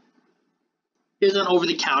at isn't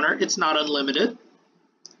over-the-counter. It's not unlimited,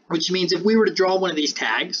 which means if we were to draw one of these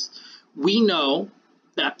tags, we know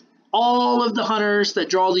that all of the hunters that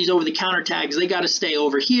draw these over-the-counter tags, they got to stay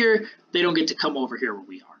over here. They don't get to come over here where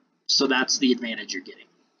we are. So that's the advantage you're getting.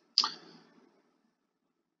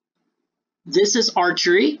 This is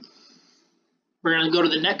archery. We're going to go to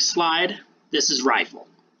the next slide. This is rifle.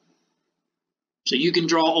 So you can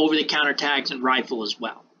draw over-the-counter tags in rifle as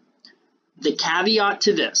well. The caveat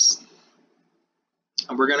to this,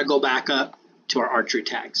 and we're going to go back up to our archery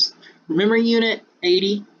tags. Remember Unit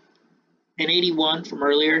 80 and 81 from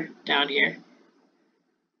earlier down here?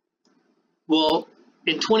 Well,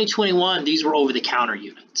 in 2021, these were over-the-counter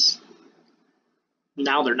units.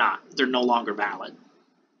 Now they're not. They're no longer valid.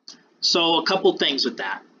 So a couple things with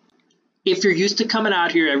that. If you're used to coming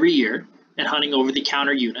out here every year and hunting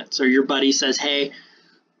over-the-counter units, or your buddy says, hey,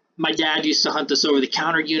 my dad used to hunt this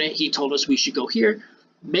over-the-counter unit, he told us we should go here,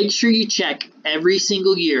 make sure you check every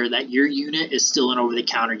single year that your unit is still an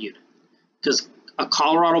over-the-counter unit. Because a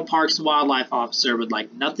Colorado Parks and Wildlife officer would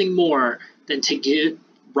like nothing more than to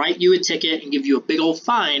write you a ticket and give you a big old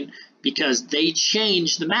fine because they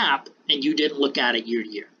changed the map and you didn't look at it year to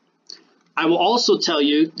year. I will also tell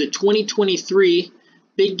you the 2023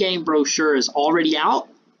 big game brochure is already out.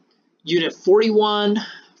 Unit 41,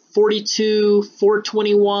 42,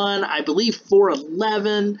 421, I believe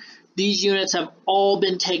 411. These units have all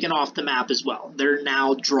been taken off the map as well. They're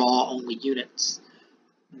now draw-only units.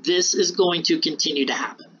 This is going to continue to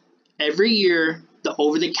happen. Every year, the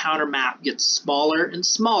over-the-counter map gets smaller and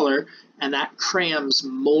smaller, and that crams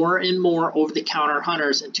more and more over-the-counter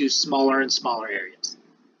hunters into smaller and smaller areas.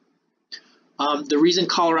 The reason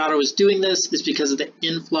Colorado is doing this is because of the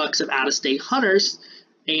influx of out-of-state hunters,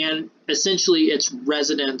 and essentially it's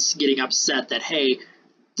residents getting upset that, hey,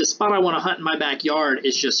 the spot I want to hunt in my backyard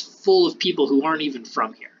is just full of people who aren't even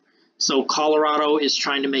from here. So Colorado is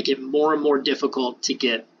trying to make it more and more difficult to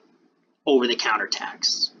get over-the-counter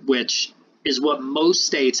tags, which is what most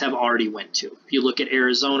states have already went to. If you look at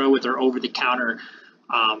Arizona with their over-the-counter,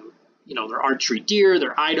 their archery deer,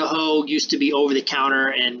 their Idaho used to be over-the-counter,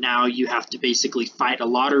 and now you have to basically fight a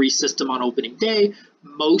lottery system on opening day.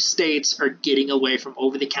 Most states are getting away from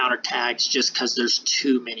over-the-counter tags just because there's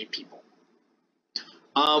too many people.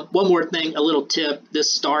 One more thing, a little tip.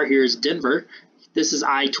 This star here is Denver. This is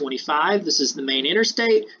I-25. This is the main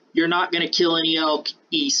interstate. You're not going to kill any elk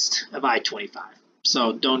east of I-25.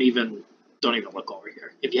 So don't even look over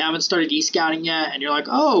here. If you haven't started e-scouting yet and you're like,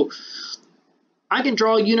 oh, I can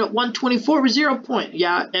draw unit 124 with 0 point.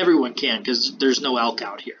 Yeah, everyone can because there's no elk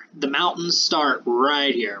out here. The mountains start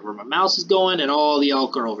right here where my mouse is going and all the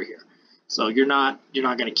elk are over here. So you're not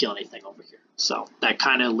going to kill anything over here. So that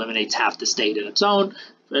kind of eliminates half the state in its own.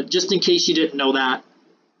 But just in case you didn't know that,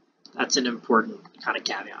 that's an important kind of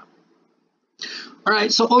caveat. All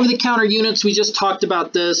right, so over-the-counter units, we just talked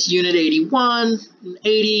about this. Unit 81 and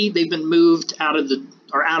 80, they've been moved out of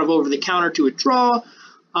over-the-counter to a draw.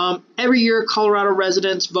 Every year, Colorado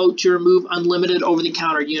residents vote to remove unlimited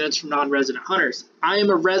over-the-counter units from non-resident hunters. I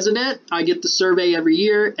am a resident. I get the survey every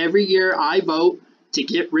year. Every year, I vote to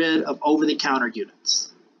get rid of over-the-counter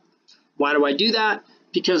units. Why do I do that?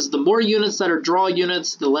 Because the more units that are draw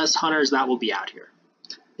units, the less hunters that will be out here.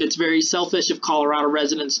 It's very selfish of Colorado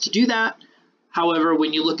residents to do that. However,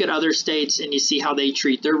 when you look at other states and you see how they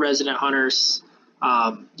treat their resident hunters,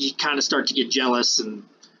 you kind of start to get jealous and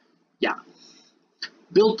yeah.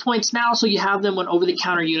 Build points now so you have them when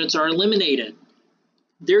over-the-counter units are eliminated.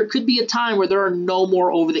 There could be a time where there are no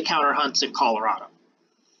more over-the-counter hunts in Colorado.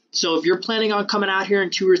 So if you're planning on coming out here in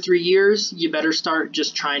 2 or 3 years, you better start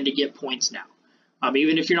just trying to get points now.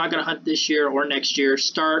 Even if you're not going to hunt this year or next year,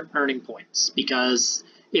 start earning points. Because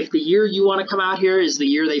if the year you want to come out here is the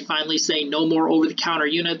year they finally say no more over-the-counter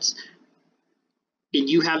units, and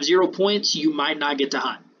you have 0 points, you might not get to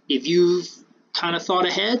hunt. If you've kind of thought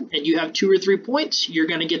ahead and you have 2 or 3 points, you're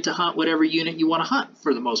going to get to hunt whatever unit you want to hunt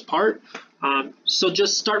for the most part. So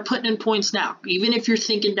just start putting in points now. Even if you're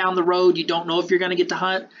thinking down the road, you don't know if you're going to get to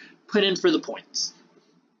hunt, put in for the points.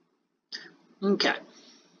 Okay.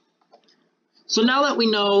 So now that we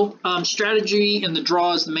know strategy and the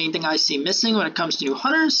draw is the main thing I see missing when it comes to new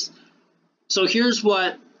hunters. So here's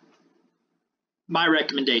what my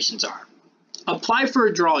recommendations are. Apply for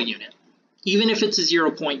a draw unit, even if it's a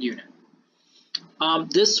 0 point unit.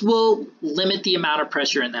 This will limit the amount of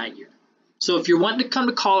pressure in that year. So if you're wanting to come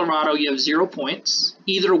to Colorado, you have 0 points.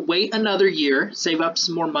 Either wait another year, save up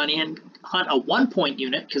some more money and hunt a 1 point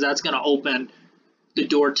unit because that's going to open the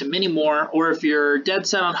door to many more, or if you're dead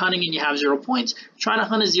set on hunting and you have 0 points, try to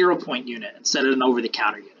hunt a 0-point unit instead of an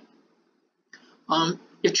over-the-counter unit.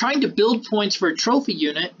 If trying to build points for a trophy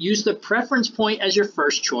unit, use the preference point as your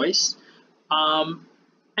first choice,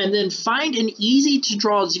 and then find an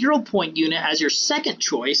easy-to-draw 0-point unit as your second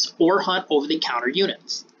choice, or hunt over-the-counter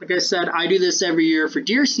units. Like I said, I do this every year for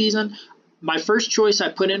deer season. My first choice I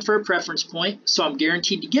put in for a preference point, so I'm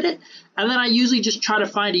guaranteed to get it. And then I usually just try to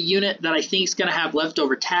find a unit that I think is going to have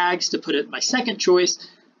leftover tags to put it in my second choice.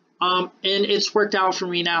 And it's worked out for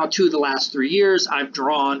me now 2 of the last 3 years. I've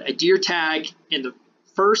drawn a deer tag in the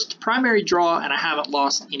first primary draw, and I haven't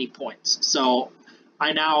lost any points. So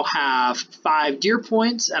I now have 5 deer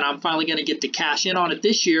points, and I'm finally going to get to cash in on it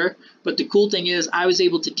this year. But the cool thing is I was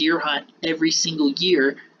able to deer hunt every single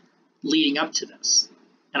year leading up to this,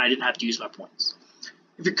 and I didn't have to use my points.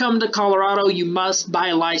 If you're coming to Colorado, you must buy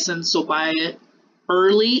a license, so buy it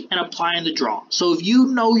early and apply in the draw. So if you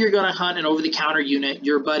know you're going to hunt an over-the-counter unit,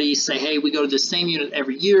 your buddies say, hey, we go to the same unit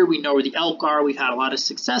every year, we know where the elk are, we've had a lot of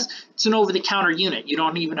success, it's an over-the-counter unit. You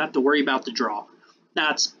don't even have to worry about the draw.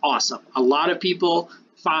 That's awesome. A lot of people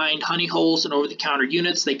find honey holes and over-the-counter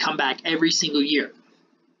units. They come back every single year.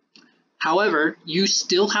 However, you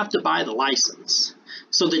still have to buy the license.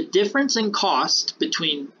 So the difference in cost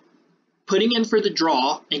between putting in for the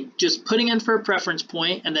draw and just putting in for a preference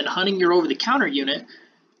point and then hunting your over-the-counter unit,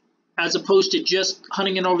 as opposed to just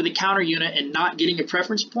hunting an over-the-counter unit and not getting a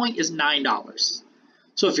preference point, is $9.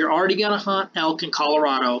 So if you're already going to hunt elk in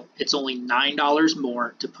Colorado, it's only $9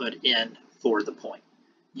 more to put in for the point.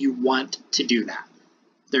 You want to do that.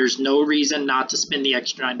 There's no reason not to spend the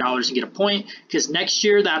extra $9 and get a point, because next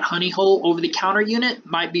year that honey hole over-the-counter unit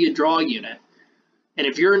might be a draw unit. And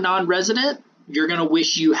if you're a non-resident, you're going to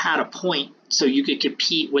wish you had a point so you could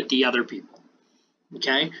compete with the other people.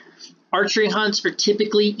 Okay? Archery hunts are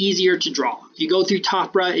typically easier to draw. If you go through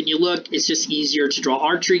Top Rut and you look, it's just easier to draw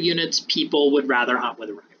archery units. People would rather hunt with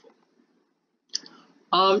a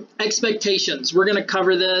rifle. Expectations. We're going to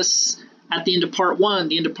cover this at the end of part 1,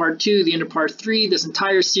 the end of part 2, the end of part 3. This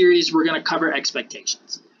entire series, we're going to cover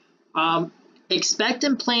expectations. Expect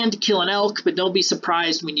and plan to kill an elk, but don't be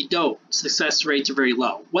surprised when you don't. Success rates are very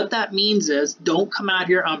low. What that means is don't come out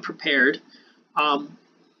here unprepared.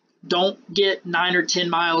 Don't get 9 or 10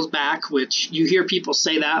 miles back, which you hear people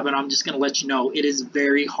say that, but I'm just going to let you know it is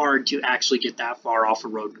very hard to actually get that far off a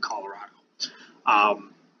road in Colorado.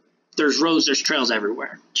 There's roads, there's trails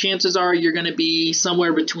everywhere. Chances are you're going to be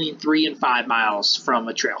somewhere between 3 and 5 miles from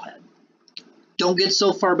a trailhead. Don't get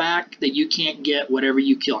so far back that you can't get whatever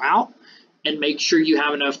you kill out, and make sure you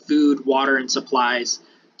have enough food, water, and supplies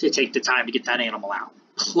to take the time to get that animal out.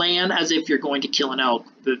 Plan as if you're going to kill an elk,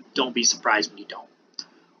 but don't be surprised when you don't.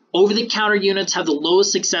 Over-the-counter units have the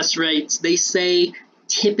lowest success rates. They say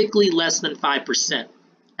typically less than 5%,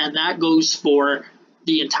 and that goes for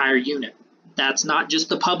the entire unit. That's not just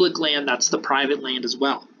the public land, that's the private land as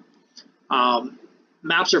well.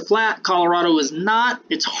 Maps are flat. Colorado is not.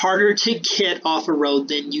 It's harder to get off a road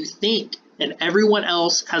than you think. And everyone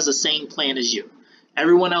else has the same plan as you.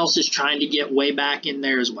 Everyone else is trying to get way back in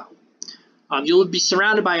there as well. You'll be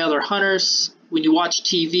surrounded by other hunters. When you watch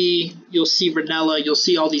TV, you'll see Ranella, you'll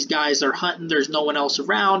see all these guys that are hunting. There's no one else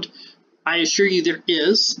around. I assure you there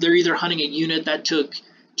is. They're either hunting a unit that took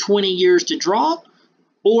 20 years to draw,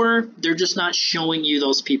 or they're just not showing you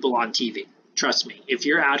those people on TV. Trust me, if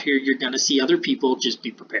you're out here, you're going to see other people. Just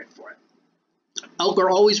be prepared for it. Elk are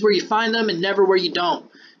always where you find them and never where you don't.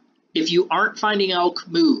 If you aren't finding elk,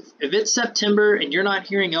 move. If it's September and you're not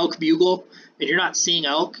hearing elk bugle and you're not seeing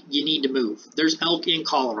elk, you need to move. There's elk in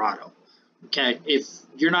Colorado. Okay, if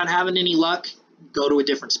you're not having any luck, go to a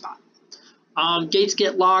different spot. Gates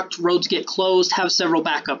get locked, roads get closed, have several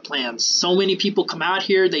backup plans. So many people come out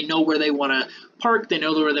here, they know where they want to park, they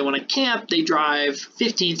know where they want to camp, they drive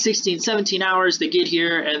 15, 16, 17 hours, they get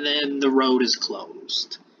here, and then the road is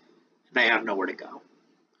closed. They have nowhere to go.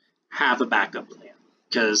 Have a backup plan,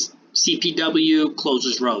 because CPW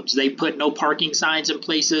closes roads. They put no parking signs in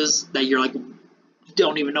places that you're like, you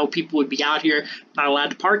don't even know people would be out here, not allowed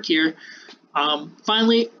to park here.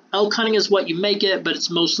 Finally, elk hunting is what you make it, but it's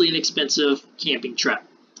mostly an expensive camping trip.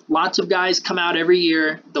 Lots of guys come out every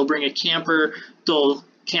year. They'll bring a camper. They'll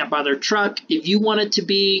camp by their truck. If you want it to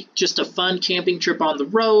be just a fun camping trip on the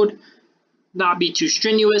road, not be too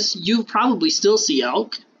strenuous, you probably still see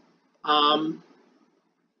elk.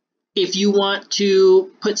 If you want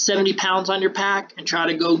to put 70 pounds on your pack and try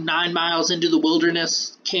to go 9 miles into the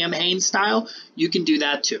wilderness, Cam Haines style, you can do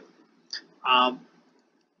that too.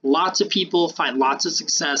 Lots of people find lots of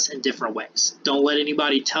success in different ways. Don't let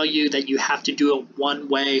anybody tell you that you have to do it one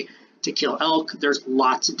way to kill elk. There's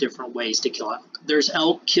lots of different ways to kill elk. There's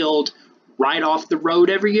elk killed right off the road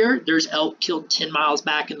every year. There's elk killed 10 miles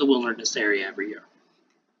back in the wilderness area every year.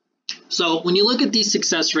 So when you look at these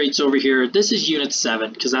success rates over here, this is unit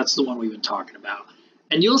 7 because that's the one we've been talking about.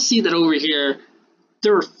 And you'll see that over here,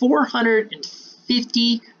 there are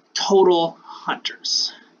 450 total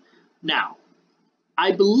hunters. Now,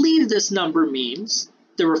 I believe this number means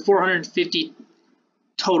there were 450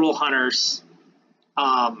 total hunters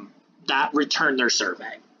that returned their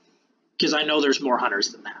survey, because I know there's more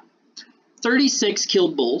hunters than that. 36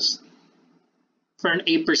 killed bulls for an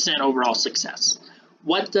 8% overall success.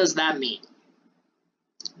 What does that mean?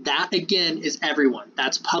 That, again, is everyone.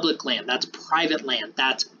 That's public land. That's private land.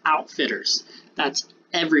 That's outfitters. That's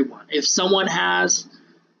everyone. If someone has,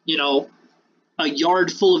 you know, a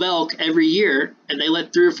yard full of elk every year and they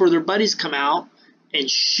let 3 or 4 of their buddies come out and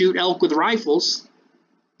shoot elk with rifles,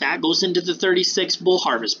 that goes into the 36 bull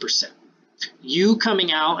harvest percent. You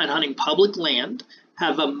coming out and hunting public land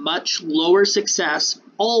have a much lower success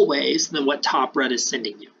always than what Top Red is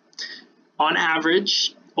sending you. On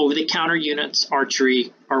average, over-the-counter units,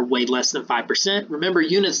 archery, are way less than 5%. Remember,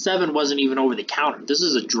 Unit 7 wasn't even over-the-counter. This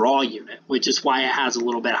is a draw unit, which is why it has a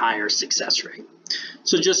little bit higher success rate.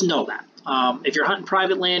 So just know that. If you're hunting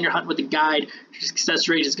private land, you're hunting with a guide, your success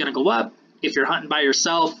rate is going to go up. If you're hunting by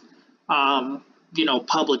yourself, you know,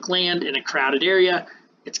 public land in a crowded area,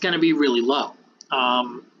 it's going to be really low.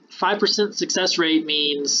 5% success rate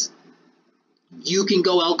means you can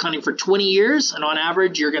go elk hunting for 20 years, and on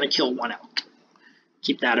average, you're going to kill 1 elk.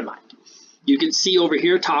 Keep that in mind. You can see over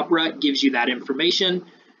here, Top Rut gives you that information.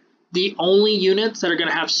 The only units that are going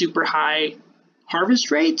to have super high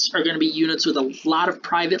harvest rates are going to be units with a lot of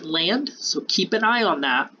private land. So keep an eye on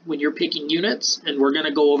that when you're picking units. And we're going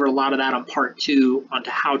to go over a lot of that on part 2 onto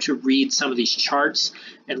how to read some of these charts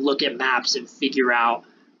and look at maps and figure out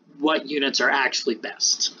what units are actually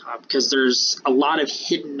best, because there's a lot of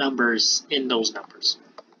hidden numbers in those numbers.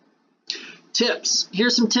 Tips.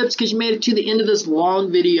 Here's some tips because you made it to the end of this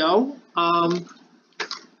long video.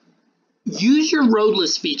 Use your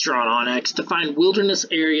roadless feature on Onyx to find wilderness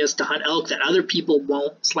areas to hunt elk that other people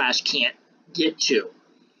won't/can't get to.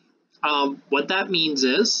 What that means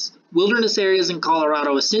is wilderness areas in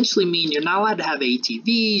Colorado essentially mean you're not allowed to have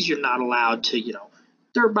ATVs, you're not allowed to, you know,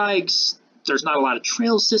 dirt bikes, there's not a lot of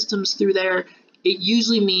trail systems through there. It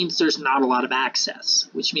usually means there's not a lot of access,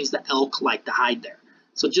 which means the elk like to hide there.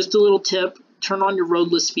 So just a little tip, turn on your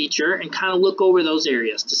roadless feature and kind of look over those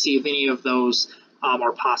areas to see if any of those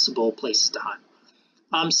are possible places to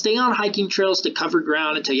hunt. Stay on hiking trails to cover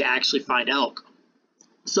ground until you actually find elk.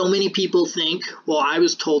 So many people think, well, I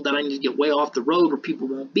was told that I need to get way off the road where people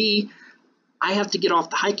won't be. I have to get off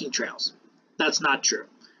the hiking trails. That's not true.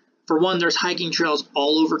 For one, there's hiking trails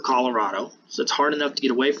all over Colorado, so it's hard enough to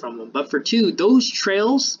get away from them. But for 2, those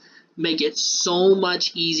trails make it so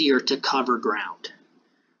much easier to cover ground.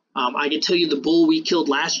 I can tell you the bull we killed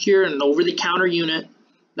last year in an over-the-counter unit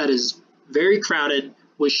that is very crowded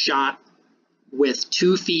was shot with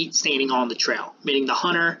 2 feet standing on the trail, meaning the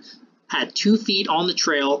hunter had 2 feet on the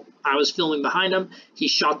trail. I was filming behind him. He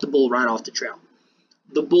shot the bull right off the trail.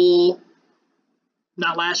 The bull,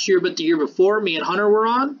 not last year, but the year before, me and Hunter were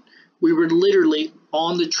on, we were literally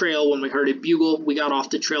on the trail when we heard a bugle. We got off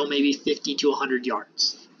the trail maybe 50 to 100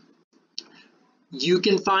 yards. You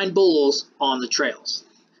can find bulls on the trails.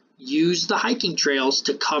 Use the hiking trails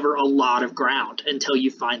to cover a lot of ground until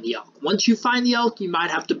you find the elk. Once you find the elk, you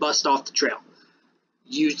might have to bust off the trail.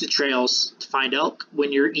 Use the trails to find elk.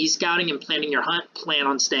 When you're e-scouting and planning your hunt, plan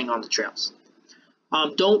on staying on the trails.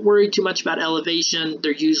 Don't worry too much about elevation.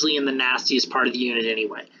 They're usually in the nastiest part of the unit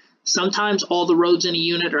anyway. Sometimes all the roads in a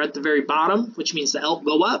unit are at the very bottom, which means the elk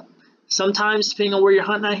go up. Sometimes, depending on where you're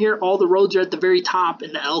hunting out here, all the roads are at the very top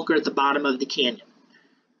and the elk are at the bottom of the canyon.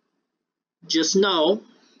 Just know,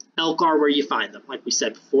 elk are where you find them, like we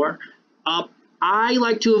said before. I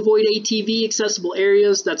like to avoid ATV accessible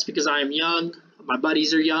areas. That's because I am young, my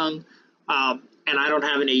buddies are young, and I don't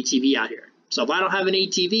have an ATV out here. So if I don't have an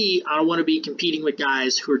ATV, I don't want to be competing with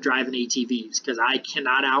guys who are driving ATVs because I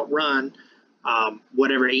cannot outrun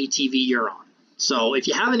whatever ATV you're on. So if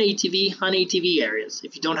you have an ATV, hunt ATV areas.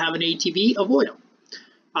 If you don't have an ATV, avoid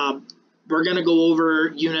them. We're going to go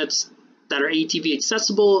over units that are ATV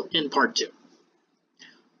accessible in part 2.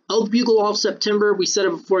 Elk bugle off September. We said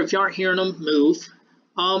it before, if you aren't hearing them, move.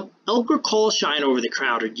 Elk are call shying over the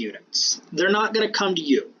crowded units. They're not going to come to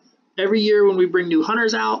you. Every year when we bring new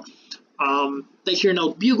hunters out, they hear an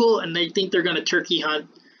elk bugle and they think they're going to turkey hunt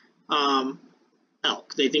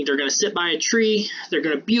elk. They think they're going to sit by a tree, they're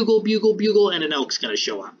going to bugle, bugle, bugle, and an elk's going to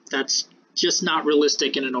show up. That's just not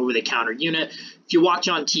realistic in an over-the-counter unit. If you watch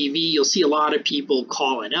on TV, you'll see a lot of people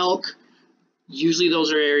call an elk. Usually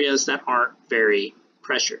those are areas that aren't very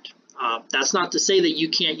pressured. That's not to say that you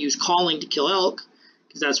can't use calling to kill elk,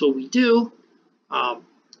 because that's what we do.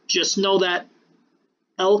 Just know that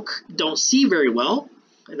elk don't see very well,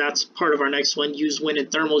 and that's part of our next one. Use wind and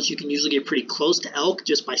thermals. You can usually get pretty close to elk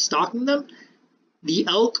just by stalking them. The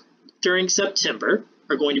elk during September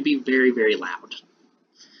are going to be very, very loud.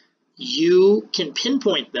 You can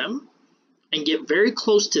pinpoint them and get very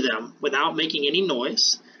close to them without making any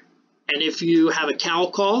noise. And if you have a cow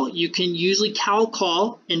call, you can usually cow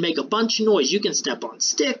call and make a bunch of noise. You can step on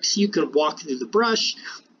sticks, you can walk through the brush.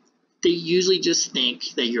 They usually just think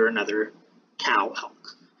that you're another cow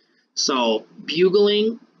elk. So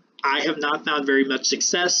bugling, I have not found very much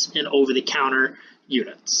success in over-the-counter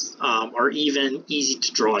units, or even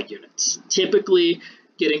easy-to-draw units. Typically,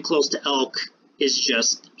 getting close to elk is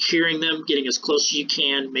just hearing them, getting as close as you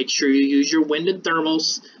can. Make sure you use your wind and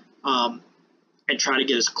thermals, and try to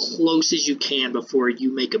get as close as you can before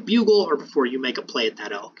you make a bugle or before you make a play at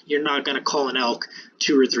that elk. You're not going to call an elk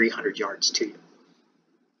 200 or 300 yards to you.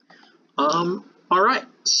 All right,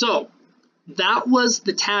 so that was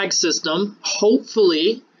the tag system.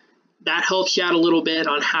 Hopefully that helps you out a little bit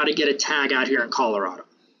on how to get a tag out here in Colorado.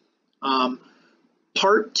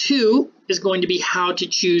 Part 2 is going to be how to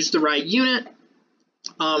choose the right unit.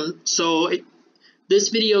 This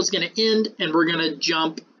video is going to end and we're going to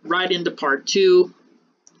jump right into part 2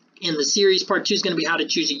 in the series. Part 2 is going to be how to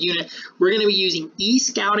choose a unit. We're going to be using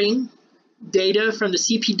e-scouting data from the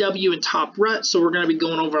CPW and Top Rut, so we're going to be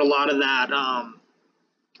going over a lot of that.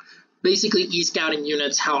 Basically e-scouting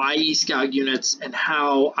units, how I e-scout units, and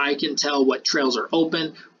how I can tell what trails are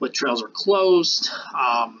open, what trails are closed,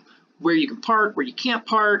 where you can park, where you can't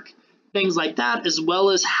park, things like that, as well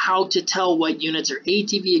as how to tell what units are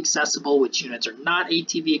ATV accessible, which units are not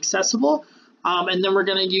ATV accessible. And then we're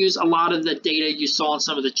going to use a lot of the data you saw in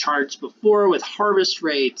some of the charts before with harvest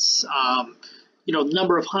rates,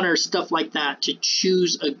 number of hunters, stuff like that, to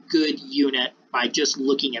choose a good unit by just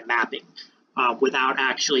looking at mapping without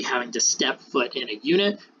actually having to step foot in a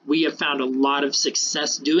unit. We have found a lot of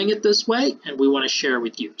success doing it this way, and we want to share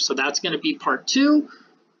with you. So that's going to be part 2.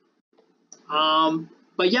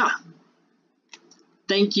 But yeah,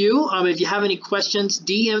 thank you. If you have any questions,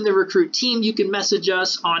 DM the recruit team. You can message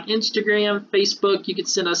us on Instagram, Facebook. You can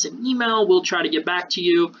send us an email. We'll try to get back to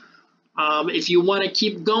you. If you want to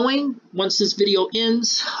keep going, once this video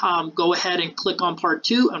ends, go ahead and click on part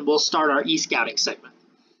 2 and we'll start our e-scouting segment.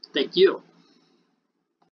 Thank you.